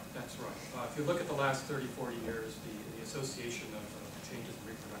John's right. That's right. If you look at the last 30, 40 years, the association of changes in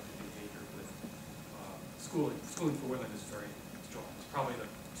reproductive behavior with schooling for women is very strong. It's probably the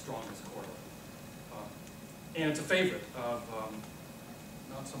strongest correlate. And it's a favorite of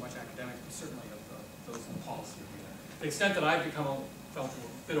not so much academics, but certainly of those in the policy arena. The extent that I've felt a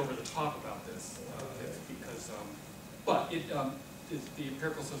bit over the top about this is because, but the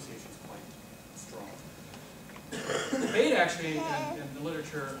empirical association is quite strong. The debate actually in the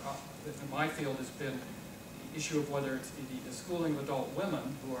literature in my field has been the issue of whether it's the schooling of adult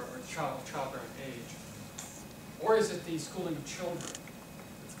women who are childbearing age, or is it the schooling of children?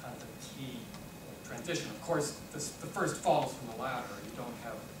 It's kind of a key transition. Of course, the first follows from the latter. You don't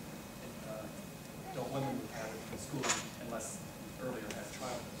have adult women who have schooling unless you earlier had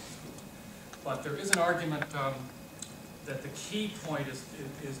childhood schooling. But there is an argument that the key point is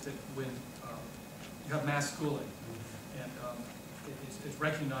that when you have mass schooling, and it's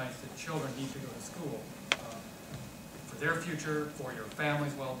recognized that children need to go to school for their future, for your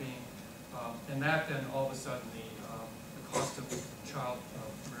family's well-being, and that then all of a sudden the cost of child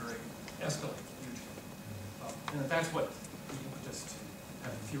rearing escalates hugely. And that's what we just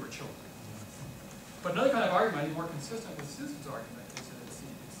have fewer children. But another kind of argument, I think more consistent with Susan's argument, is that it's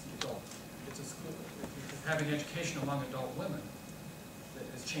the adult. It's a school. Having education among adult women that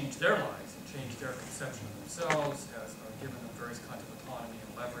has changed their lives and changed their conception of themselves, has given them various kinds of autonomy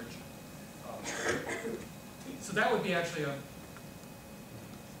and leverage. So that would be actually if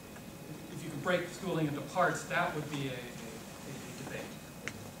you could break schooling into parts, that would be a debate.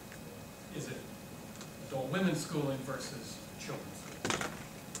 Is it adult women's schooling versus children's schooling?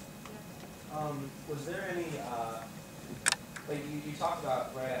 Was there any, like you talked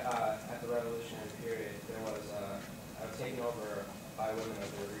about right at the revolutionary period, there was taken over by women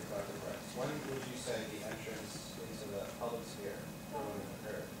of their reproductive rights. When would you say the entrance into the public sphere for women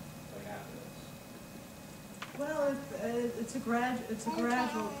occurred, like after this? Well, it's a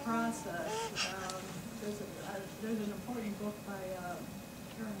gradual process. There's an important book by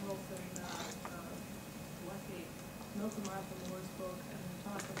Karen Wolf and Lucky, Milton Martha Moore's book, and they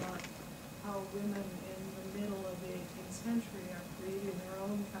talk about how women in the middle of the 18th century are creating their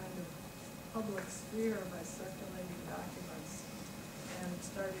own kind of public sphere by circulating documents and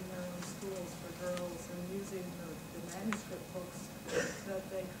starting their own schools for girls and using the manuscript books that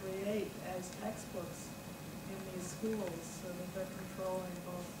they create as textbooks in these schools so that they're controlling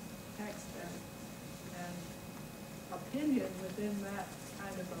both text and opinion within that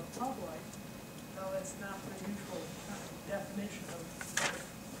kind of a public, though it's not the usual kind of definition of what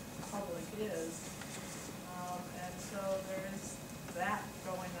public is. And so there is that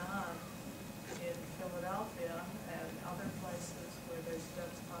going on in Philadelphia and other places where there's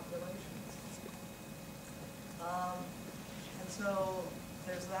dense populations. And so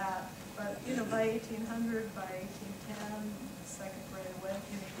there's that. But, you know, by 1800, by 1810, the Second Great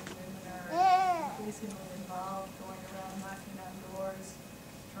Awakening, women are increasingly involved, going around knocking on doors,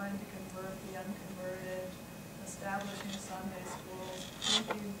 trying to convert the unconverted, establishing Sunday schools,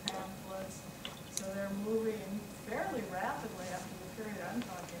 printing pamphlets. So they're moving fairly rapidly after the period I'm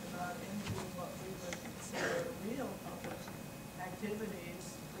talking about into what we would consider real public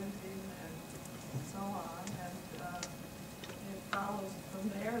activities, printing and so on. And it follows from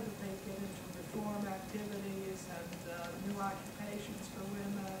there that they get into reform activities and new occupations for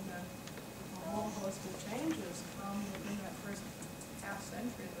women and a whole host of changes from within that first half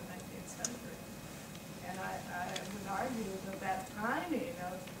century of the 19th century. And I would argue that timing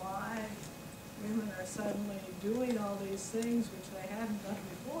of why women are suddenly doing all these things which they hadn't done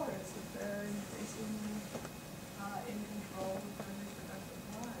before is that they're increasingly in control of their reproductive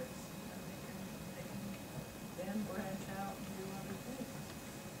lives, and they can then branch out and do other things.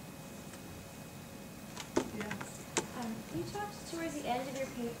 Yes. You talked towards the end of your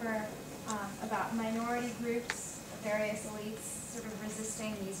paper about minority groups, various elites sort of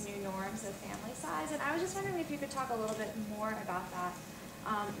resisting these new norms of family size, and I was just wondering if you could talk a little bit more about that,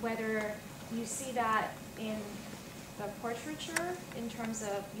 whether you see that in the portraiture in terms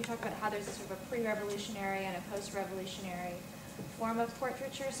of, you talked about how there's a sort of a pre-revolutionary and a post-revolutionary form of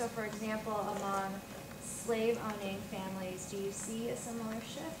portraiture. So for example, among slave-owning families, do you see a similar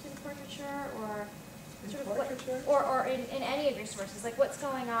shift in portraiture, or sort of portraiture? or in any of your sources, like what's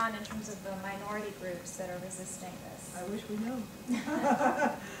going on in terms of the minority groups that are resisting this? I wish we knew.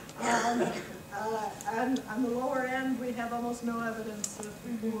 And on the lower end, we have almost no evidence of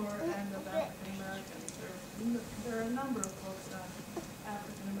poor and of African Americans. There are a number of books on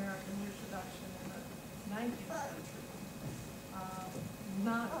African American reproduction in the 19th century.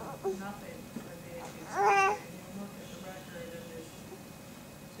 Nothing for the 18th century. You look at the record and it's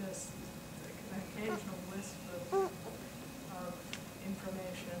just an occasional wisp of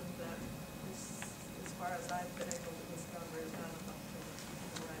information that is, as far as I've been able to discover, is not enough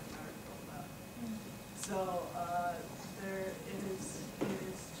to write an article about. So So it is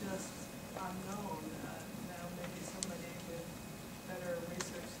just unknown. Now maybe somebody with better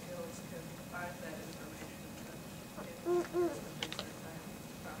research skills can find that information. But it is the research I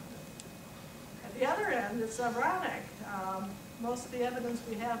found it. At the other end, it's ironic. Most of the evidence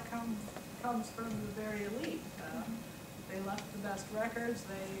we have comes from the very elite. They left the best records.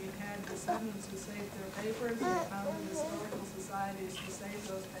 They had descendants who saved their papers. They founded historical societies to save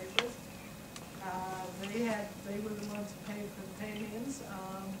those papers. They were the ones who paid for the paintings,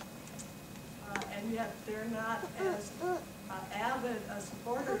 and yet they're not as avid a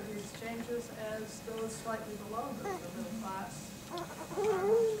supporter of these changes as those slightly below the middle class are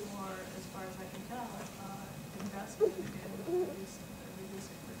much more, as far as I can tell, invested in reducing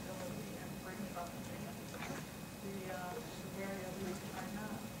fertility and bringing about the changes. The very elite are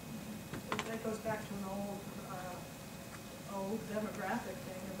not. That goes back to an old demographic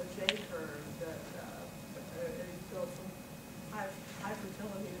thing of a J curve that you go from high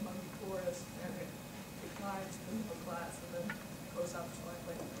fertility among the poorest and it declines to the middle class and then goes up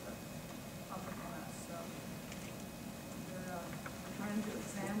slightly to the upper class. So we're trying to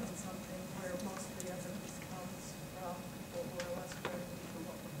examine something where most of the evidence comes from people who are less privileged than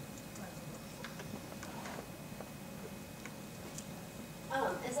what we're trying to look for.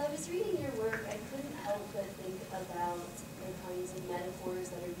 As I was reading your work, I couldn't help but think about the kinds of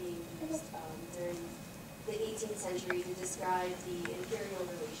metaphors that are being used during the 18th century to describe the imperial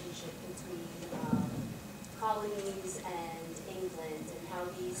relationship between colonies and England and how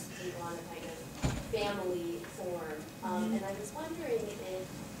these take on a kind of family form. And I was wondering if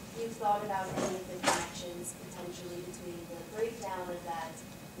you've thought about any of the connections potentially between the breakdown of that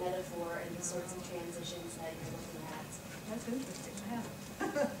metaphor and the sorts of transitions that you're looking at. That's interesting, yeah.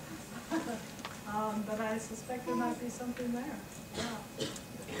 But I suspect there might be something there. Yeah.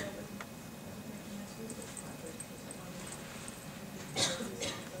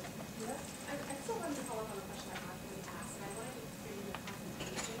 I still wanted to follow up on a question I actually asked, and I wanted to frame the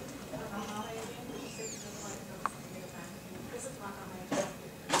concentration of society, which is sort of like something back. This is not on my agenda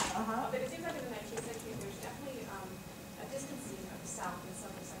here. But it seems like in the 19th century, there's definitely a distancing of the South in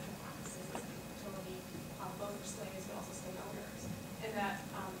some of the sexual practices of fertility, both for slaves but also slave owners. And that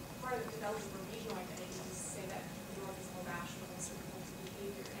part of the development of regional identity is to say that the North is more rational and certain forms of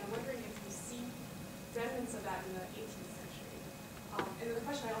behavior. And I'm wondering if you see remnants of that in the 18th century. And then the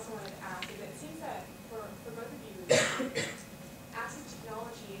question I also wanted to ask is that it seems that for both of you, access to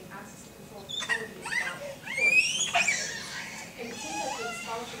technology and access to control fertility is about choice. And it seems like the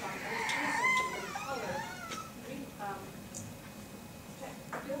scholarship on the 20th century in color,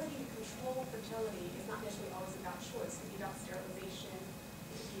 ability to control fertility is not necessarily always about choice. It could be about sterilization.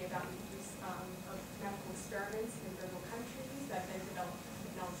 It could be about the use of medical experiments in third world countries that then develop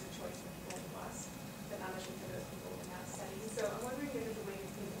technology of choice for people in the West, but not necessarily for those people in that setting. So I'm wondering if there's a way to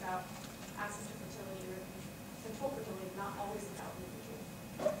think about access to fertility or control fertility, not always about individual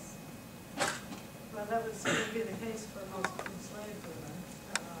choice. Well, that would seem to be the case for most enslaved women,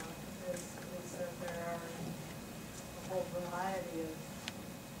 is that there are a whole variety of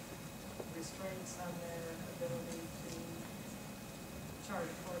restraints on their ability to chart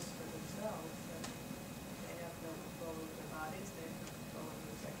a course for themselves. And they have no control over their bodies, they have no control over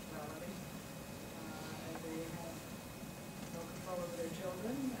their sexuality, and they have no control over their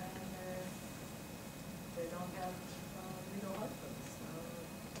children, and they don't have legal husbands. So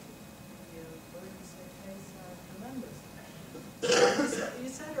the burdens they face are tremendous. You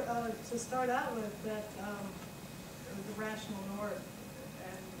said to start out with that the rational North,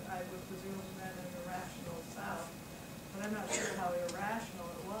 and I would presume then an irrational South, but I'm not sure how irrational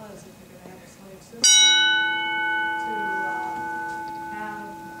it was if you're going to have a slave system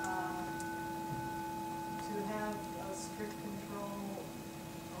to have a strict control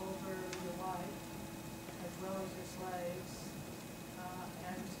over your wife as well as your slaves,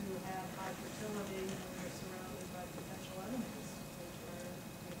 and to have high fertility when you're surrounded by potential enemies, which are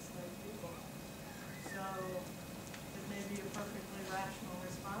enslaved people. So it may be a perfectly rational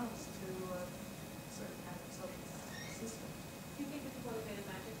response to a certain kind of social system. Do you think that people in the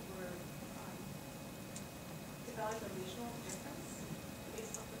Magic were developed a regional difference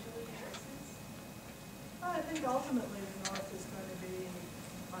based on fertility characteristics? Well, I think ultimately the North is going to be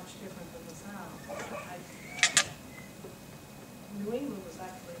much different than the South. New England was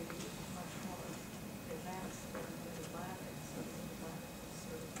actually much more advanced than the Atlantic, so the Atlantic was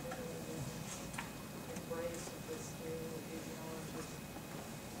sort of literally in embrace of this new ideology.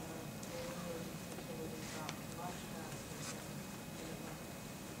 New England fertility dropped much faster than the Atlantic.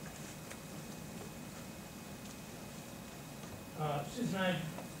 Susan,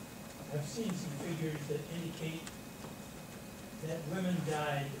 I I've seen some figures that indicate that women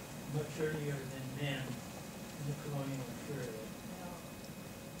died much earlier than men in the colonial period.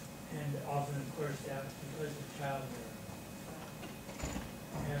 And often, of course, that was because of childbirth.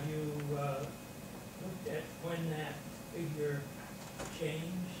 Have you looked at when that figure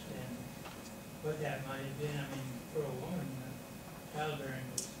changed and what that might have been? I mean, for a woman, childbearing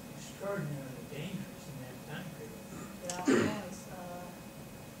was extraordinarily dangerous in that time period. Yeah, it was.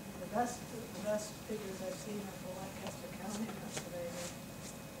 The best figures I've seen are for Lancaster County, Pennsylvania.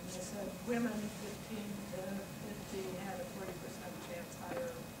 And they said women 15 to 50 had a 40% chance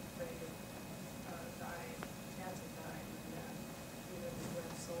higher rate of dying, chance of dying than men, even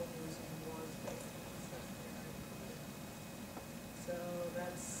when soldiers in wars so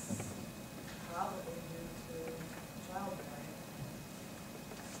that's probably due to childbearing.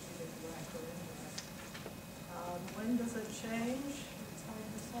 You get the right into that. When does it change? It's hard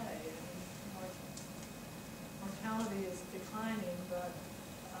to say. I mean, mortality is declining, but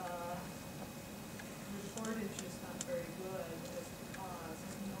reportage is not very good as the cause.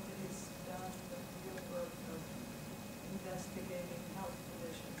 Nobody's done the real work of investigating health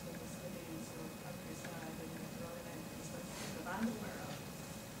conditions in the cities or countryside in the early 19th century that I'm aware of.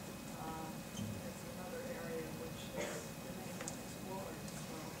 It's another area which remains unexplored,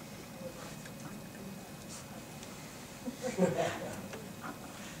 so I would like to do that.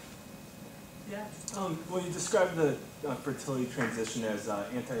 Yes. Well, you described the fertility transition as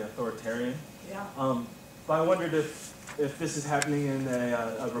anti-authoritarian. Yeah. But I wondered if this is happening in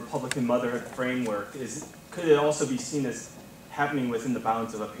a Republican motherhood framework, could it also be seen as happening within the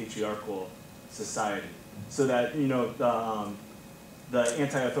bounds of a patriarchal society? So that, you know, the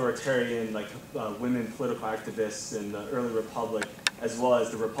anti-authoritarian, like women political activists in the early republic, as well as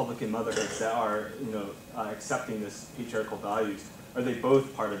the Republican motherhoods that are, you know, accepting this patriarchal values, are they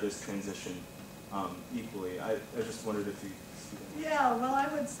both part of this transition equally? I just wondered if you see that. Yeah, well, I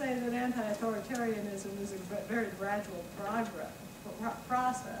would say that anti-authoritarianism is a very gradual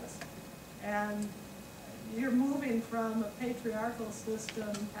process. And you're moving from a patriarchal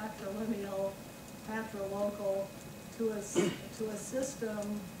system, patrilineal, patrilocal, to a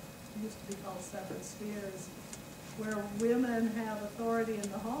system, used to be called separate spheres, where women have authority in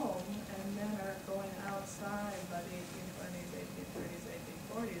the home and men are going outside by the 1820s, 1830s,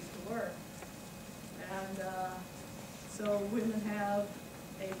 1840s to work. And so women have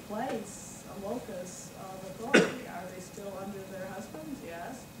a place, a locus of authority. Are they still under their husbands?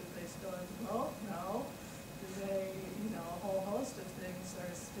 Yes. Do they still have to vote? No. Do they, you know, a whole host of things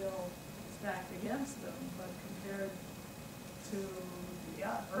are still stacked against them, but compared to the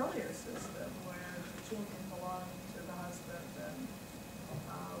earlier system where the children belonged to the husband and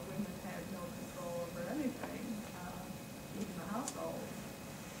women had no control over anything, even the household.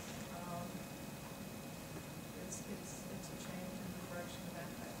 It's a change in the direction of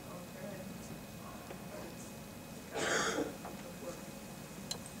anti-authoritarianism, but it's got a lot of work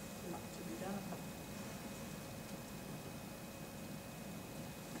to be done.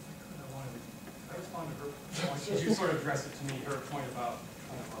 I respond to her point. You sort of addressed it to me, her point about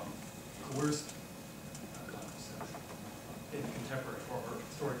kind of coerced contraception in contemporary, or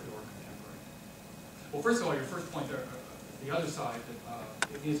historically or contemporary. Well, first of all, your first point there, the other side,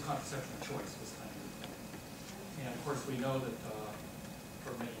 that it is contraception of choice was kind of your point. And of course, we know that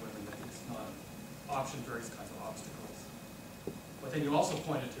for many women that it's not an option, various kinds of obstacles. But then you also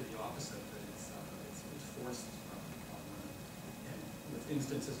pointed to the opposite, that it's forced on women, and with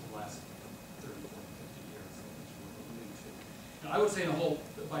instances in the last 30, 40, 50 years, which you were alluding to. Now, I would say in a whole,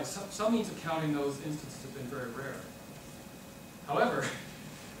 by some means of counting, those instances have been very rare. However,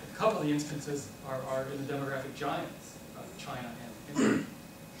 a couple of the instances are in the demographic giants of China and India.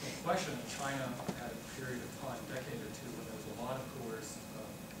 No question that China had a period of time, decade or two, when there was a lot of coerced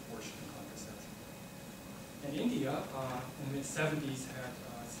abortion and contraception. And India, in the mid-70s, had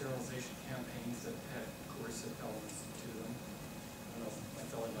sterilization campaigns that had coercive elements to them. I don't know if my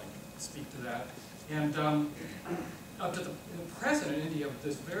fellow might speak to that. And up to the present in India,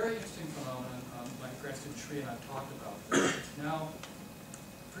 this very interesting phenomenon, my grad student Shri and I have talked about this. It's now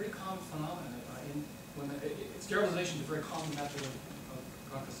a pretty common phenomenon in women. Sterilization is a very common method of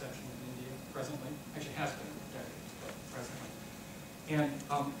contraception in India presently. Actually has been for decades, but presently. And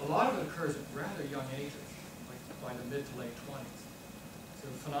a lot of it occurs at rather young ages, like by the mid to late 20s. So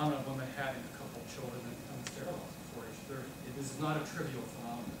the phenomenon of women having a couple of children and becoming sterilized before age 30. It is not a trivial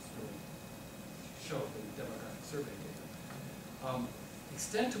phenomenon. It's really showed in the demographic survey data. The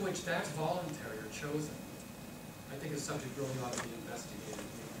extent to which that's voluntary or chosen, I think is a subject really ought to be investigated.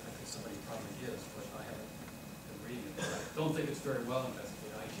 I think somebody probably is, but I haven't been reading it. I don't think it's very well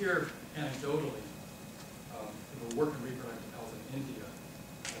investigated. I hear anecdotally people who work in reproductive health in India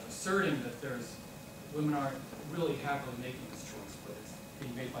asserting that women aren't really happily making this choice, but it's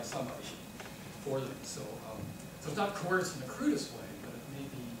being made by somebody for them. So, so it's not coerced in the crudest way, but it may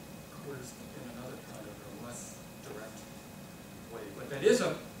be coerced in another kind of a less direct way. But that is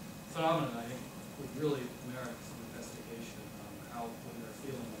a phenomenon I think would really merit some investigation on how women are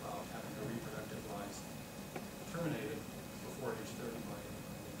feeling about having their reproductive lives terminated before age 30 by their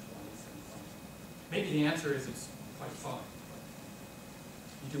 20s. And maybe the answer is it's quite fine, but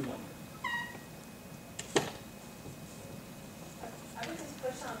you do wonder. I would just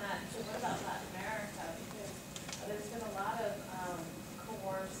push on that. So what about Latin America? Because there's been a lot of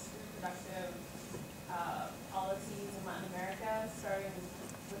coerced reproductive policies in Latin America, starting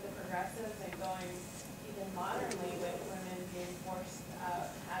with the progressives and going even modernly with women being forced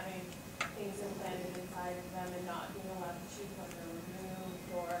having things implanted inside of them and not being allowed to choose when they're removed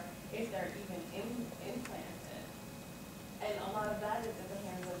or if they're even implanted. And a lot of that is in the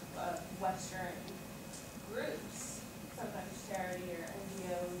hands of Western groups, sometimes charity or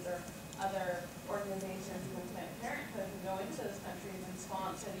NGOs or other organizations within Planned Parenthood who go into those countries and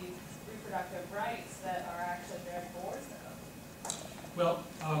sponsor these reproductive rights that are actually there for them. Well,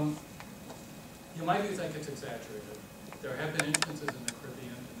 in my view, I think it's exaggerated. There have been instances in the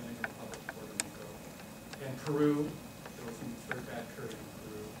Caribbean, Dominican Republic, Puerto Rico, and Peru. There was some very bad period in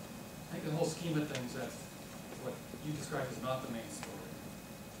Peru. I think the whole scheme of things, that's what you describe as not the main story.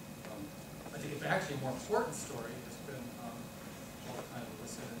 I think it's actually a more important story has been all the kind of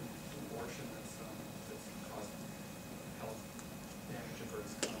illicit abortion that's caused health damage of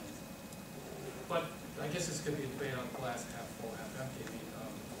various kinds. But I guess this could be a debate on glass half full, half empty. I mean,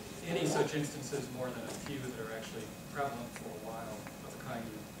 any such instances, more than a few that are actually prevalent for a while, of the kind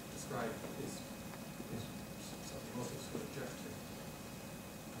you described, is something most of us would object to.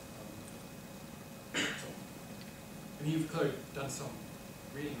 So, I mean, you've clearly done some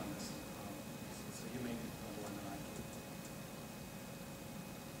reading on this, so you may know more than I do.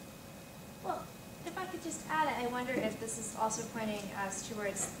 Well, if I could just add, I wonder if this is also pointing us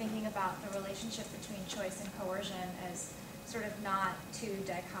towards thinking about the relationship between choice and coercion as sort of not two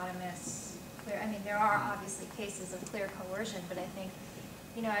dichotomous, clear. I mean, there are obviously cases of clear coercion, but I think,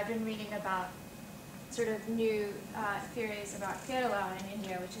 you know, I've been reading about sort of new theories about Kerala in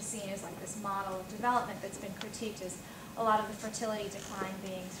India, which is seen as like this model of development that's been critiqued as a lot of the fertility decline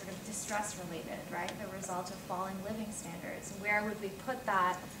being sort of distress related, right? The result of falling living standards. Where would we put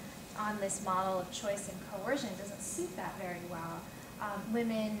that on this model of choice and coercion? It doesn't suit that very well.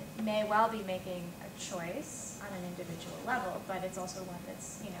 Women may well be making a choice on an individual level, but it's also one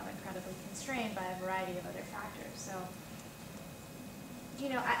that's, you know, incredibly constrained by a variety of other factors. So, you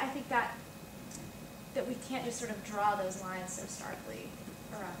know, I think that we can't just sort of draw those lines so starkly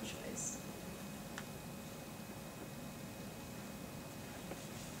around choice.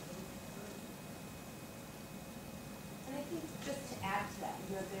 And I think just to add to that,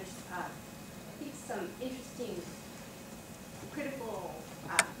 you know, there's, I think, some interesting critical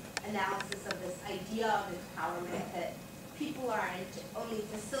analysis of this idea of empowerment, that people aren't only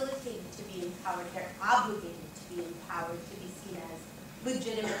facilitated to be empowered, they're obligated to be empowered, to be seen as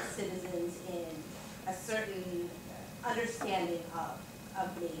legitimate citizens in a certain understanding of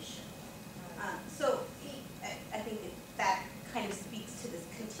nation. So I think that kind of speaks to this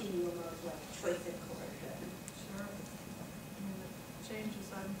continuum of like choice and coercion. Sure. I mean, the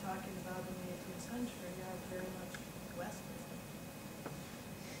changes I'm talking about in the 18th century are very much Western.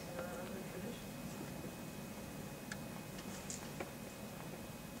 There are other traditions.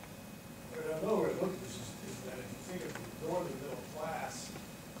 But another way to look at this is that if you think of the northern middle class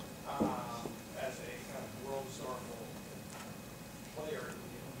as a kind of world historical player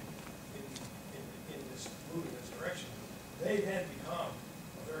in this moving in this direction, they then become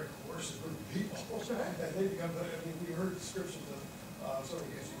a very coercive group of people. And they become, I mean, we heard descriptions of some of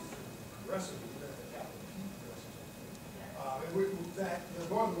the issues that are progressive, even the capital P progressive. That the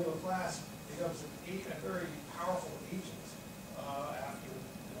northern middle class becomes a very powerful agent after the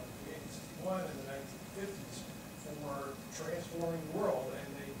 1861 and the 1950s for transforming the world, and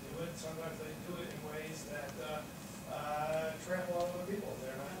they do it. Sometimes they do it in ways that trample on other people.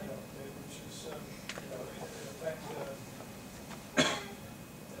 They're not, which is, in effect,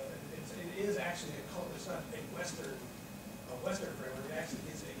 it is actually it's not a Western framework. It actually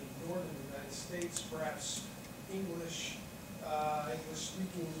is a northern United States, perhaps English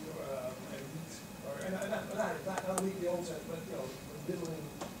speaking elite, or not elite in the old sense, but middling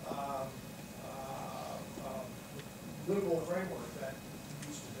liberal framework that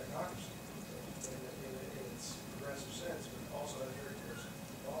uses technocracy in its progressive sense, but also has very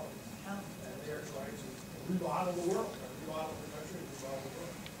remodel the world, remodel the country, remodel the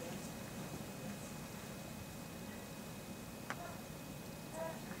world.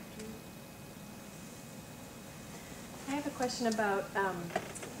 I have a question about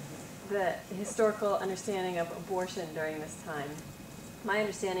the historical understanding of abortion during this time. My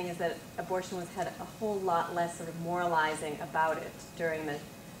understanding is that abortion had a whole lot less sort of moralizing about it during the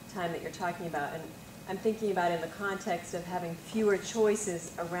time that you're talking about. And I'm thinking about in the context of having fewer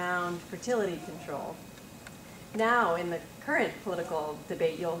choices around fertility control. Now, in the current political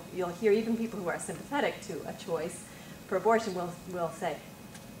debate, you'll hear even people who are sympathetic to a choice for abortion will say,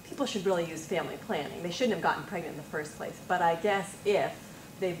 people should really use family planning. They shouldn't have gotten pregnant in the first place. But I guess if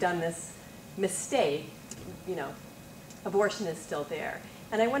they've done this mistake, you know, abortion is still there.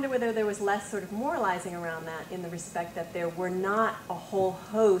 And I wonder whether there was less sort of moralizing around that in the respect that there were not a whole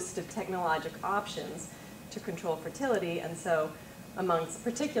host of technologic options to control fertility. And so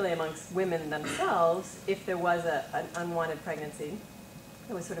particularly amongst women themselves, if there was an unwanted pregnancy,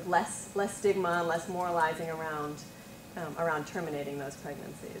 there was sort of less stigma and less moralizing around terminating those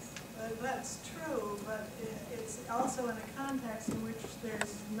pregnancies. That's true, but it's also in a context in which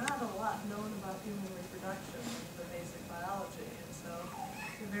there's not a lot known about human reproduction, the basic biology, and so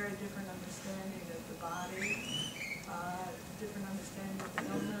a very different understanding of the body, different understanding of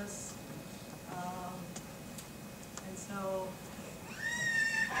illness, and so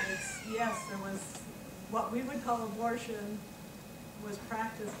yes, there was what we would call abortion was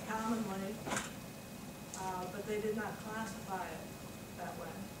practiced commonly, but they did not classify it that way.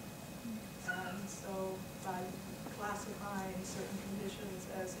 And so by classifying certain conditions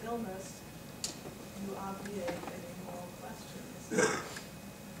as illness, you obviate any moral questions. So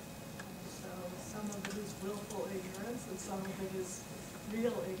some of it is willful ignorance, and some of it is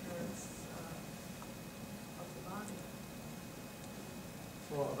real ignorance of the body.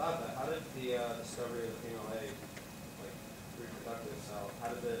 Well, about that, how did the discovery of the female egg, like reproductive cell, how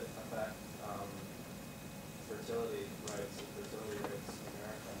did it affect fertility rights and fertility rates in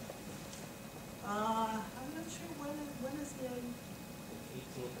America? I'm not sure when is the egg?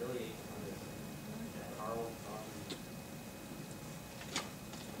 Early 1800s. Okay. Carl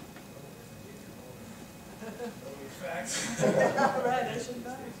Facts. Right, I should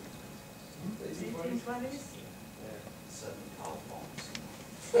know. 1820s? Yeah. 7 college bombs.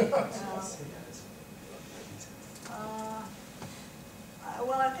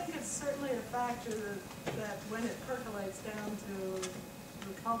 Well, I think it's certainly a factor that when it percolates down to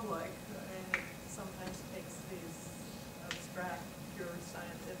the public, and it sometimes takes these abstract, pure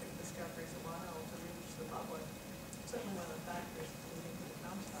scientific discoveries a while to reach the public, certainly one of the factors leading to the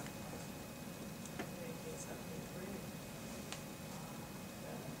Comstock Clause in 1873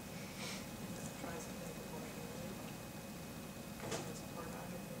 that tries to make abortion illegal. It's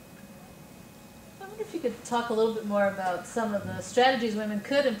pornography. I wonder if you could talk a little bit more about some of the strategies women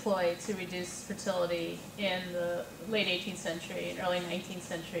could employ to reduce fertility in the late 18th century and early 19th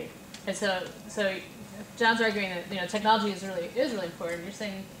century. And so John's arguing that technology is really important. You're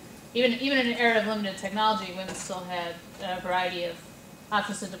saying even in an era of limited technology, women still had a variety of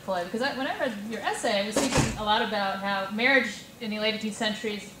options to deploy. Because when I read your essay, I was thinking a lot about how marriage in the late 18th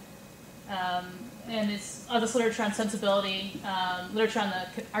centuries and it's all this literature on sensibility, literature on the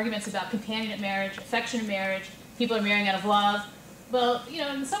arguments about companionate marriage, affectionate marriage, people are marrying out of love. Well,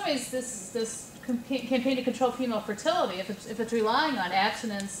 in some ways, this campaign to control female fertility, if it's relying on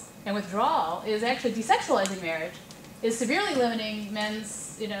abstinence and withdrawal, is actually desexualizing marriage, is severely limiting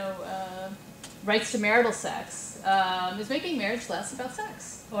men's, rights to marital sex, is making marriage less about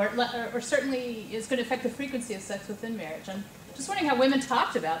sex, or certainly is going to affect the frequency of sex within marriage. I'm just wondering how women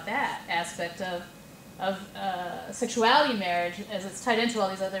talked about that aspect of sexuality in marriage as it's tied into all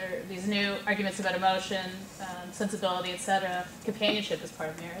these new arguments about emotion, sensibility, etc. Companionship as part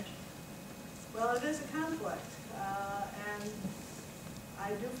of marriage. Well, it is a conflict, and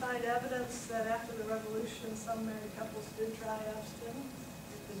I do find evidence that after the revolution, some married couples did try abstinence.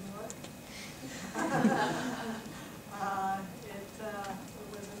 It didn't work. It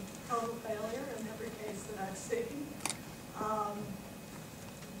was a total failure in every case that I've seen.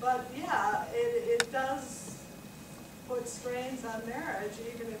 But yeah, it does put strains on marriage,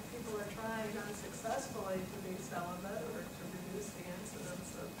 even if people are trying unsuccessfully to be celibate or to reduce the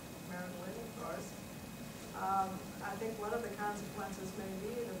incidence of marital intercourse. I think one of the consequences may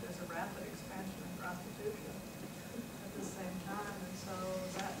be that there's a rapid expansion of prostitution at the same time, and so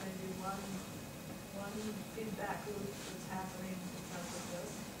that may be one feedback loop that's happening because of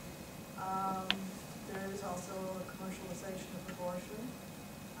this. There is also a commercialization of abortion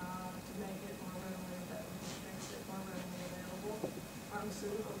to make it more readily available.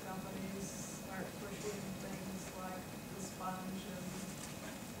 Pharmaceutical companies start pushing things like the sponge and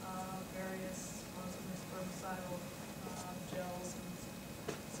various spermicidal gels and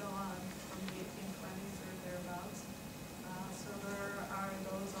so on from the 1820s or thereabouts. So there are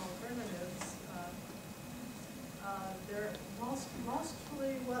those alternatives.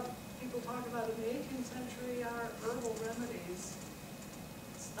 Mostly what people talk about in the 18th century are herbal remedies,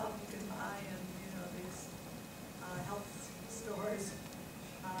 stuff you can buy in, these health stores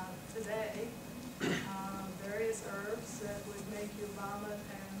today. Various herbs that would make you vomit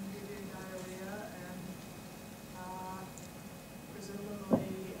and give you diarrhea and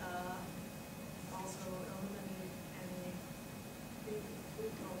presumably also eliminate any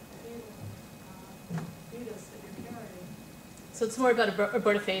fetus that you're carrying. So it's more about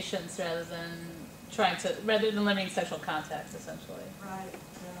abortifacients rather than limiting sexual contact, essentially. Right,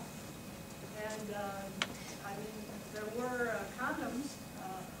 yeah. And, there were condoms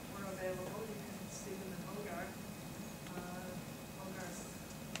were available. You can see them in Hogarth's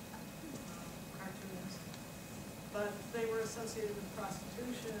cartoons. But they were associated with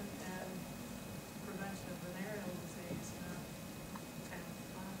prostitution and prevention of venereal disease, not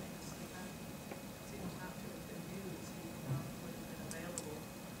tampons. So that seems not to have been used, even though it would have been available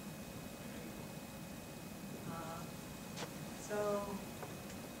to people. So,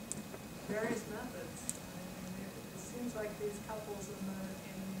 various methods. It seems like these couples in the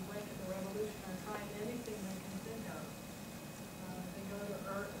wake of the revolution are trying anything they can think of. They go to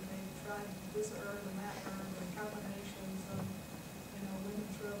herb and they try this herb and that herb and combinations of, women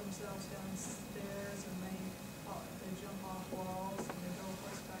throw themselves downstairs and they jump off walls and they go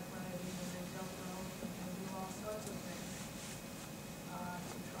horseback riding and they jump rope and they do all sorts of things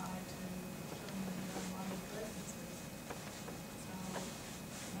to try to determine the unwanted pregnancies. So,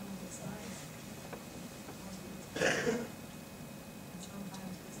 none of it's nice. Most of it's bad. And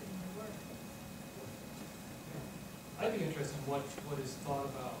sometimes it seems to work. I'd be interested in what is thought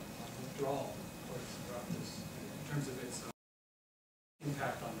about withdrawal towards this in terms of its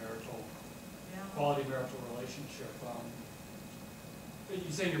impact on quality marital relationship.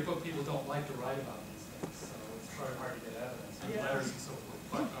 You say in your book people don't like to write about these things, so it's very hard to get evidence and letters and so forth.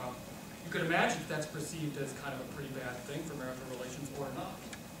 But you could imagine if that's perceived as kind of a pretty bad thing for marital relations or not.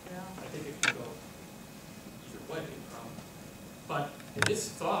 Yeah. I think it can go either way. But it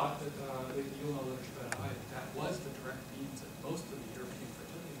is thought that you'll know literature better than I, that was the direct means that most of the European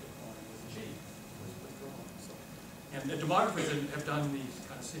fertility decline was achieved, was withdrawal. So, and the demographers have done these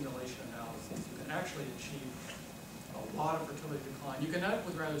kind of simulation analyses. You can actually achieve a lot of fertility decline. You can end up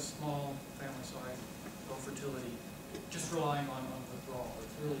with rather small family size, low fertility, just relying on withdrawal.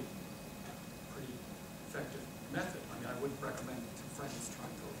 It's really a pretty effective method. I mean, I wouldn't recommend it to friends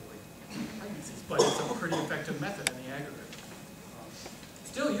trying to avoid pregnancies, but it's a pretty effective method in the aggregate.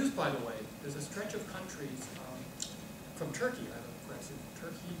 Still used, by the way. There's a stretch of countries from Turkey, I have a friend from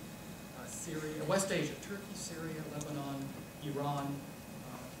Turkey, Syria, West Asia, Turkey, Syria, Lebanon, Iran,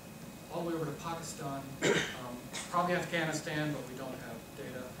 all the way over to Pakistan, probably Afghanistan, but we don't have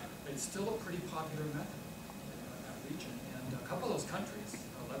data. It's still a pretty popular method in that region. And a couple of those countries,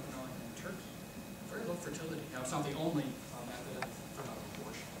 Lebanon and Turkey, very low fertility. Now, it's not the only method for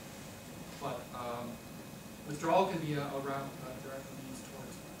abortion, but withdrawal can be a direct means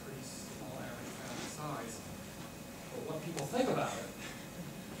towards a pretty small average family size. But what people think about it,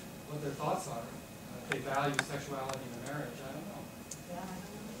 what their thoughts are, if they value sexuality in a marriage, I don't know. Yeah, I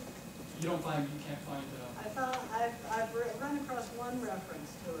don't know. You can't find. I've run across one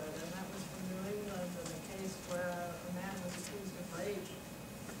reference to it, and that was from New England in a case where a man was accused of rape,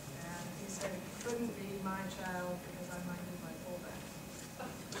 and he said it couldn't be my child because I might do my fullback.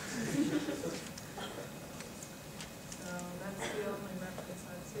 So that's the only reference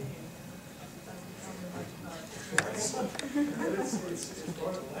I've seen. It doesn't tell me much about it. It's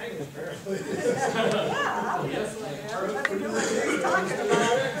part of the language, apparently. Yeah, obviously. Everybody knows what he's talking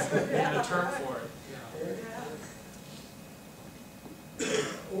about. And a term for it.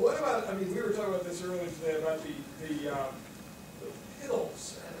 Well, what about, we were talking about this earlier today about the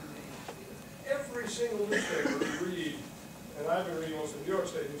pills and every single newspaper we read, and I've been reading most of the New York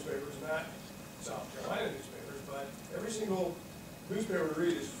State newspapers, not South Carolina newspapers, but every single newspaper we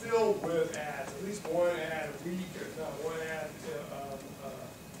read is filled with ads, at least one ad a week, if not one ad,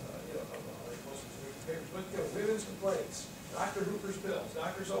 most of the newspapers, but women's complaints, Dr. Hooper's pills,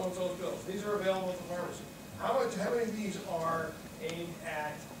 Dr. So-and-so's pills, these are available at the pharmacy. How many of these are aimed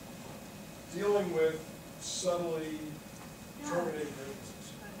at dealing with subtly terminating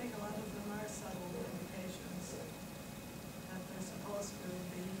pregnancies? I think a lot of them are subtle indications that they're supposed to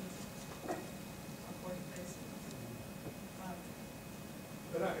be abortifacient.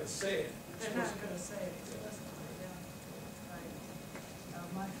 They're not going to say it. They're not gonna say it explicitly, yeah, right.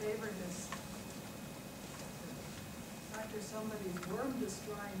 My favorite is after somebody's worm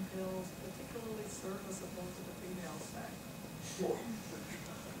destroying pills, particularly serviceable to the female sex. It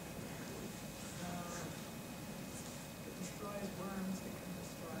destroys worms, it can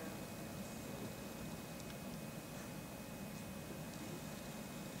destroy them.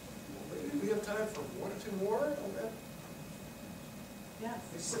 Maybe we have time for one or two more on that. Yes.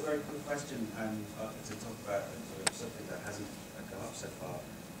 This is a very good question to talk about sort of something that hasn't come up so far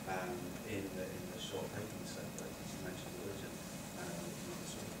in the short papering sector. You mentioned religion. You can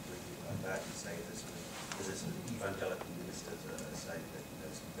sort of review like that and say there's a sort of evangelical minister saying that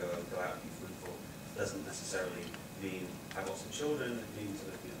go out and be fruitful doesn't necessarily mean have lots of children. It means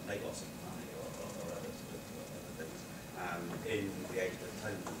sort of make lots of money or other sort of other things. In the Age of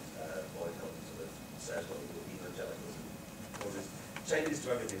Atonement, Boyd Hilton sort of says what evangelicalism causes changes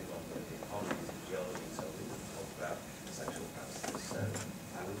to everything from the economy to geology, so we can talk about sexual practices. So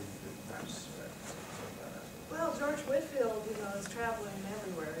we could perhaps talk about that. Well, George Whitefield, is traveling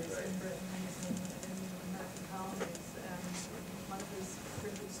everywhere. He's in Britain, he's in the American colonies, and one of his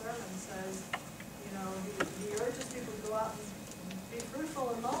printed sermons says, he urges people to go out and be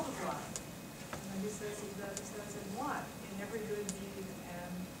fruitful and multiply. And then he says in what? In every good deed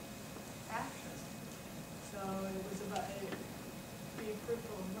and action. So it was about being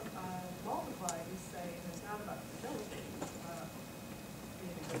fruitful and multiply, he's saying, it's not about fertility,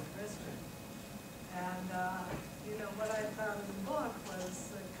 being a good Christian. And, what I found in the book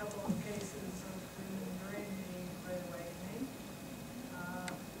was a couple of cases of women during the Great Awakening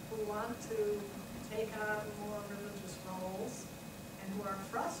who want to take on more religious roles and who are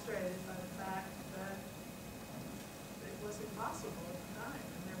frustrated by the fact that it was impossible at the time,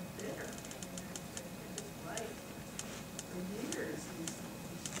 and they're bitter. They just write for years these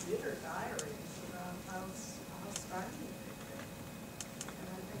bitter diaries about how striking they've been.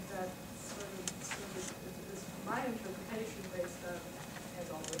 And I think that sort of is my interpretation based on, as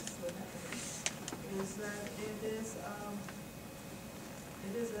always, the evidence, is that it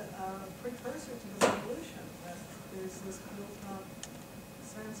is a precursor to the revolution, that there's this built-up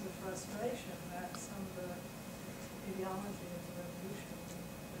sense of frustration that some of the ideology of the revolution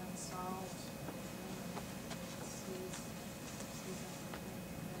then solves.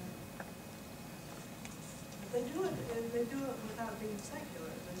 They do it without being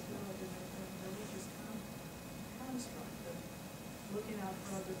secular. They do it in a religious construct of looking out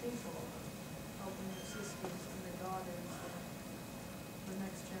for other people, helping their sisters and their daughters and the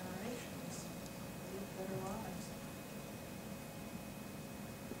next generations live better lives.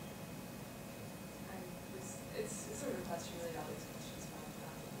 It's sort of a question really about these questions about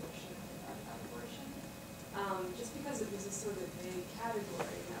abortion and about abortion. Just because it was a sort of vague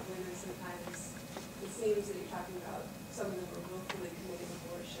category, that women sometimes, it seems that you're talking about some of them are willfully committing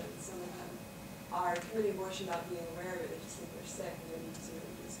abortion, some of them are committing abortion without being aware of it, they just think they're sick and they need to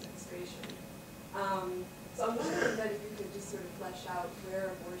reduce menstruation. So I'm wondering that if you could just sort of flesh out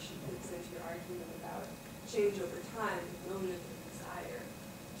where abortion fits into your argument about change over time, the motive and desire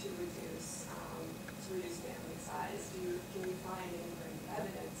to reduce family size. Can you find any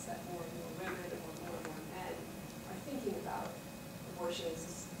evidence that more and more women or more and more men are thinking about abortion as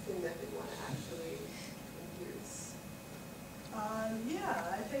this thing that they want to actually use?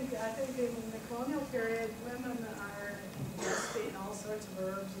 Yeah, I think in the colonial period, women are investing in all sorts of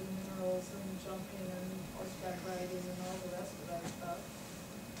herbs and minerals and jumping and horseback riding and all the rest of that stuff.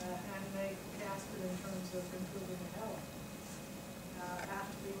 And they cast it in terms of improving health.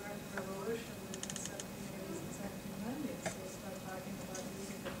 After the American Revolution in the 1780s and 1790s, they started talking about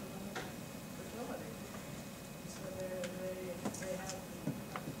using it to limit fertility. So they have,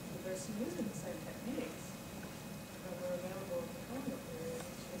 they're using the same techniques that were available in the colonial period.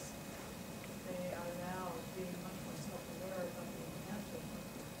 It's just they are now being much more self-aware about the intent of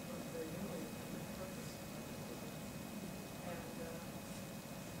what they're doing and the purpose. And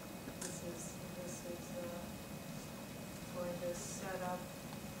this is going to set up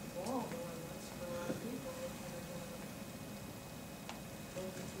wall limits for a lot of people that are going to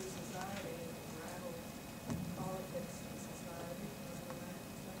take it through society and rattle politics in society from the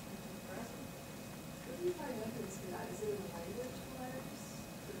 19th century to the present. Where do you find evidence for that? Is it in the language letters?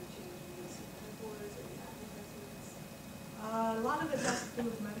 Sort of changing use of metaphors or the advertisements? A lot of it has to do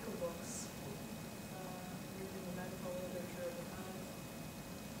with medical books, reading the medical literature of the time.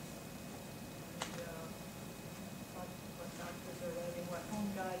 And, what doctors are writing, what home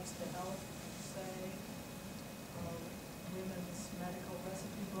guides to health say, women's medical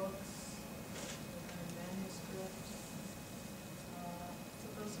recipe books, and manuscripts. So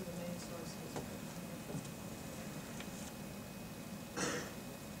those are the main sources.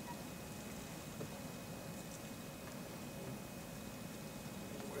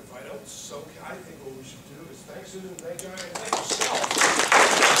 So I think what we should do is thank Susan, thank Joanne, and thank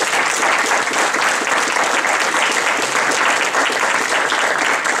yourself.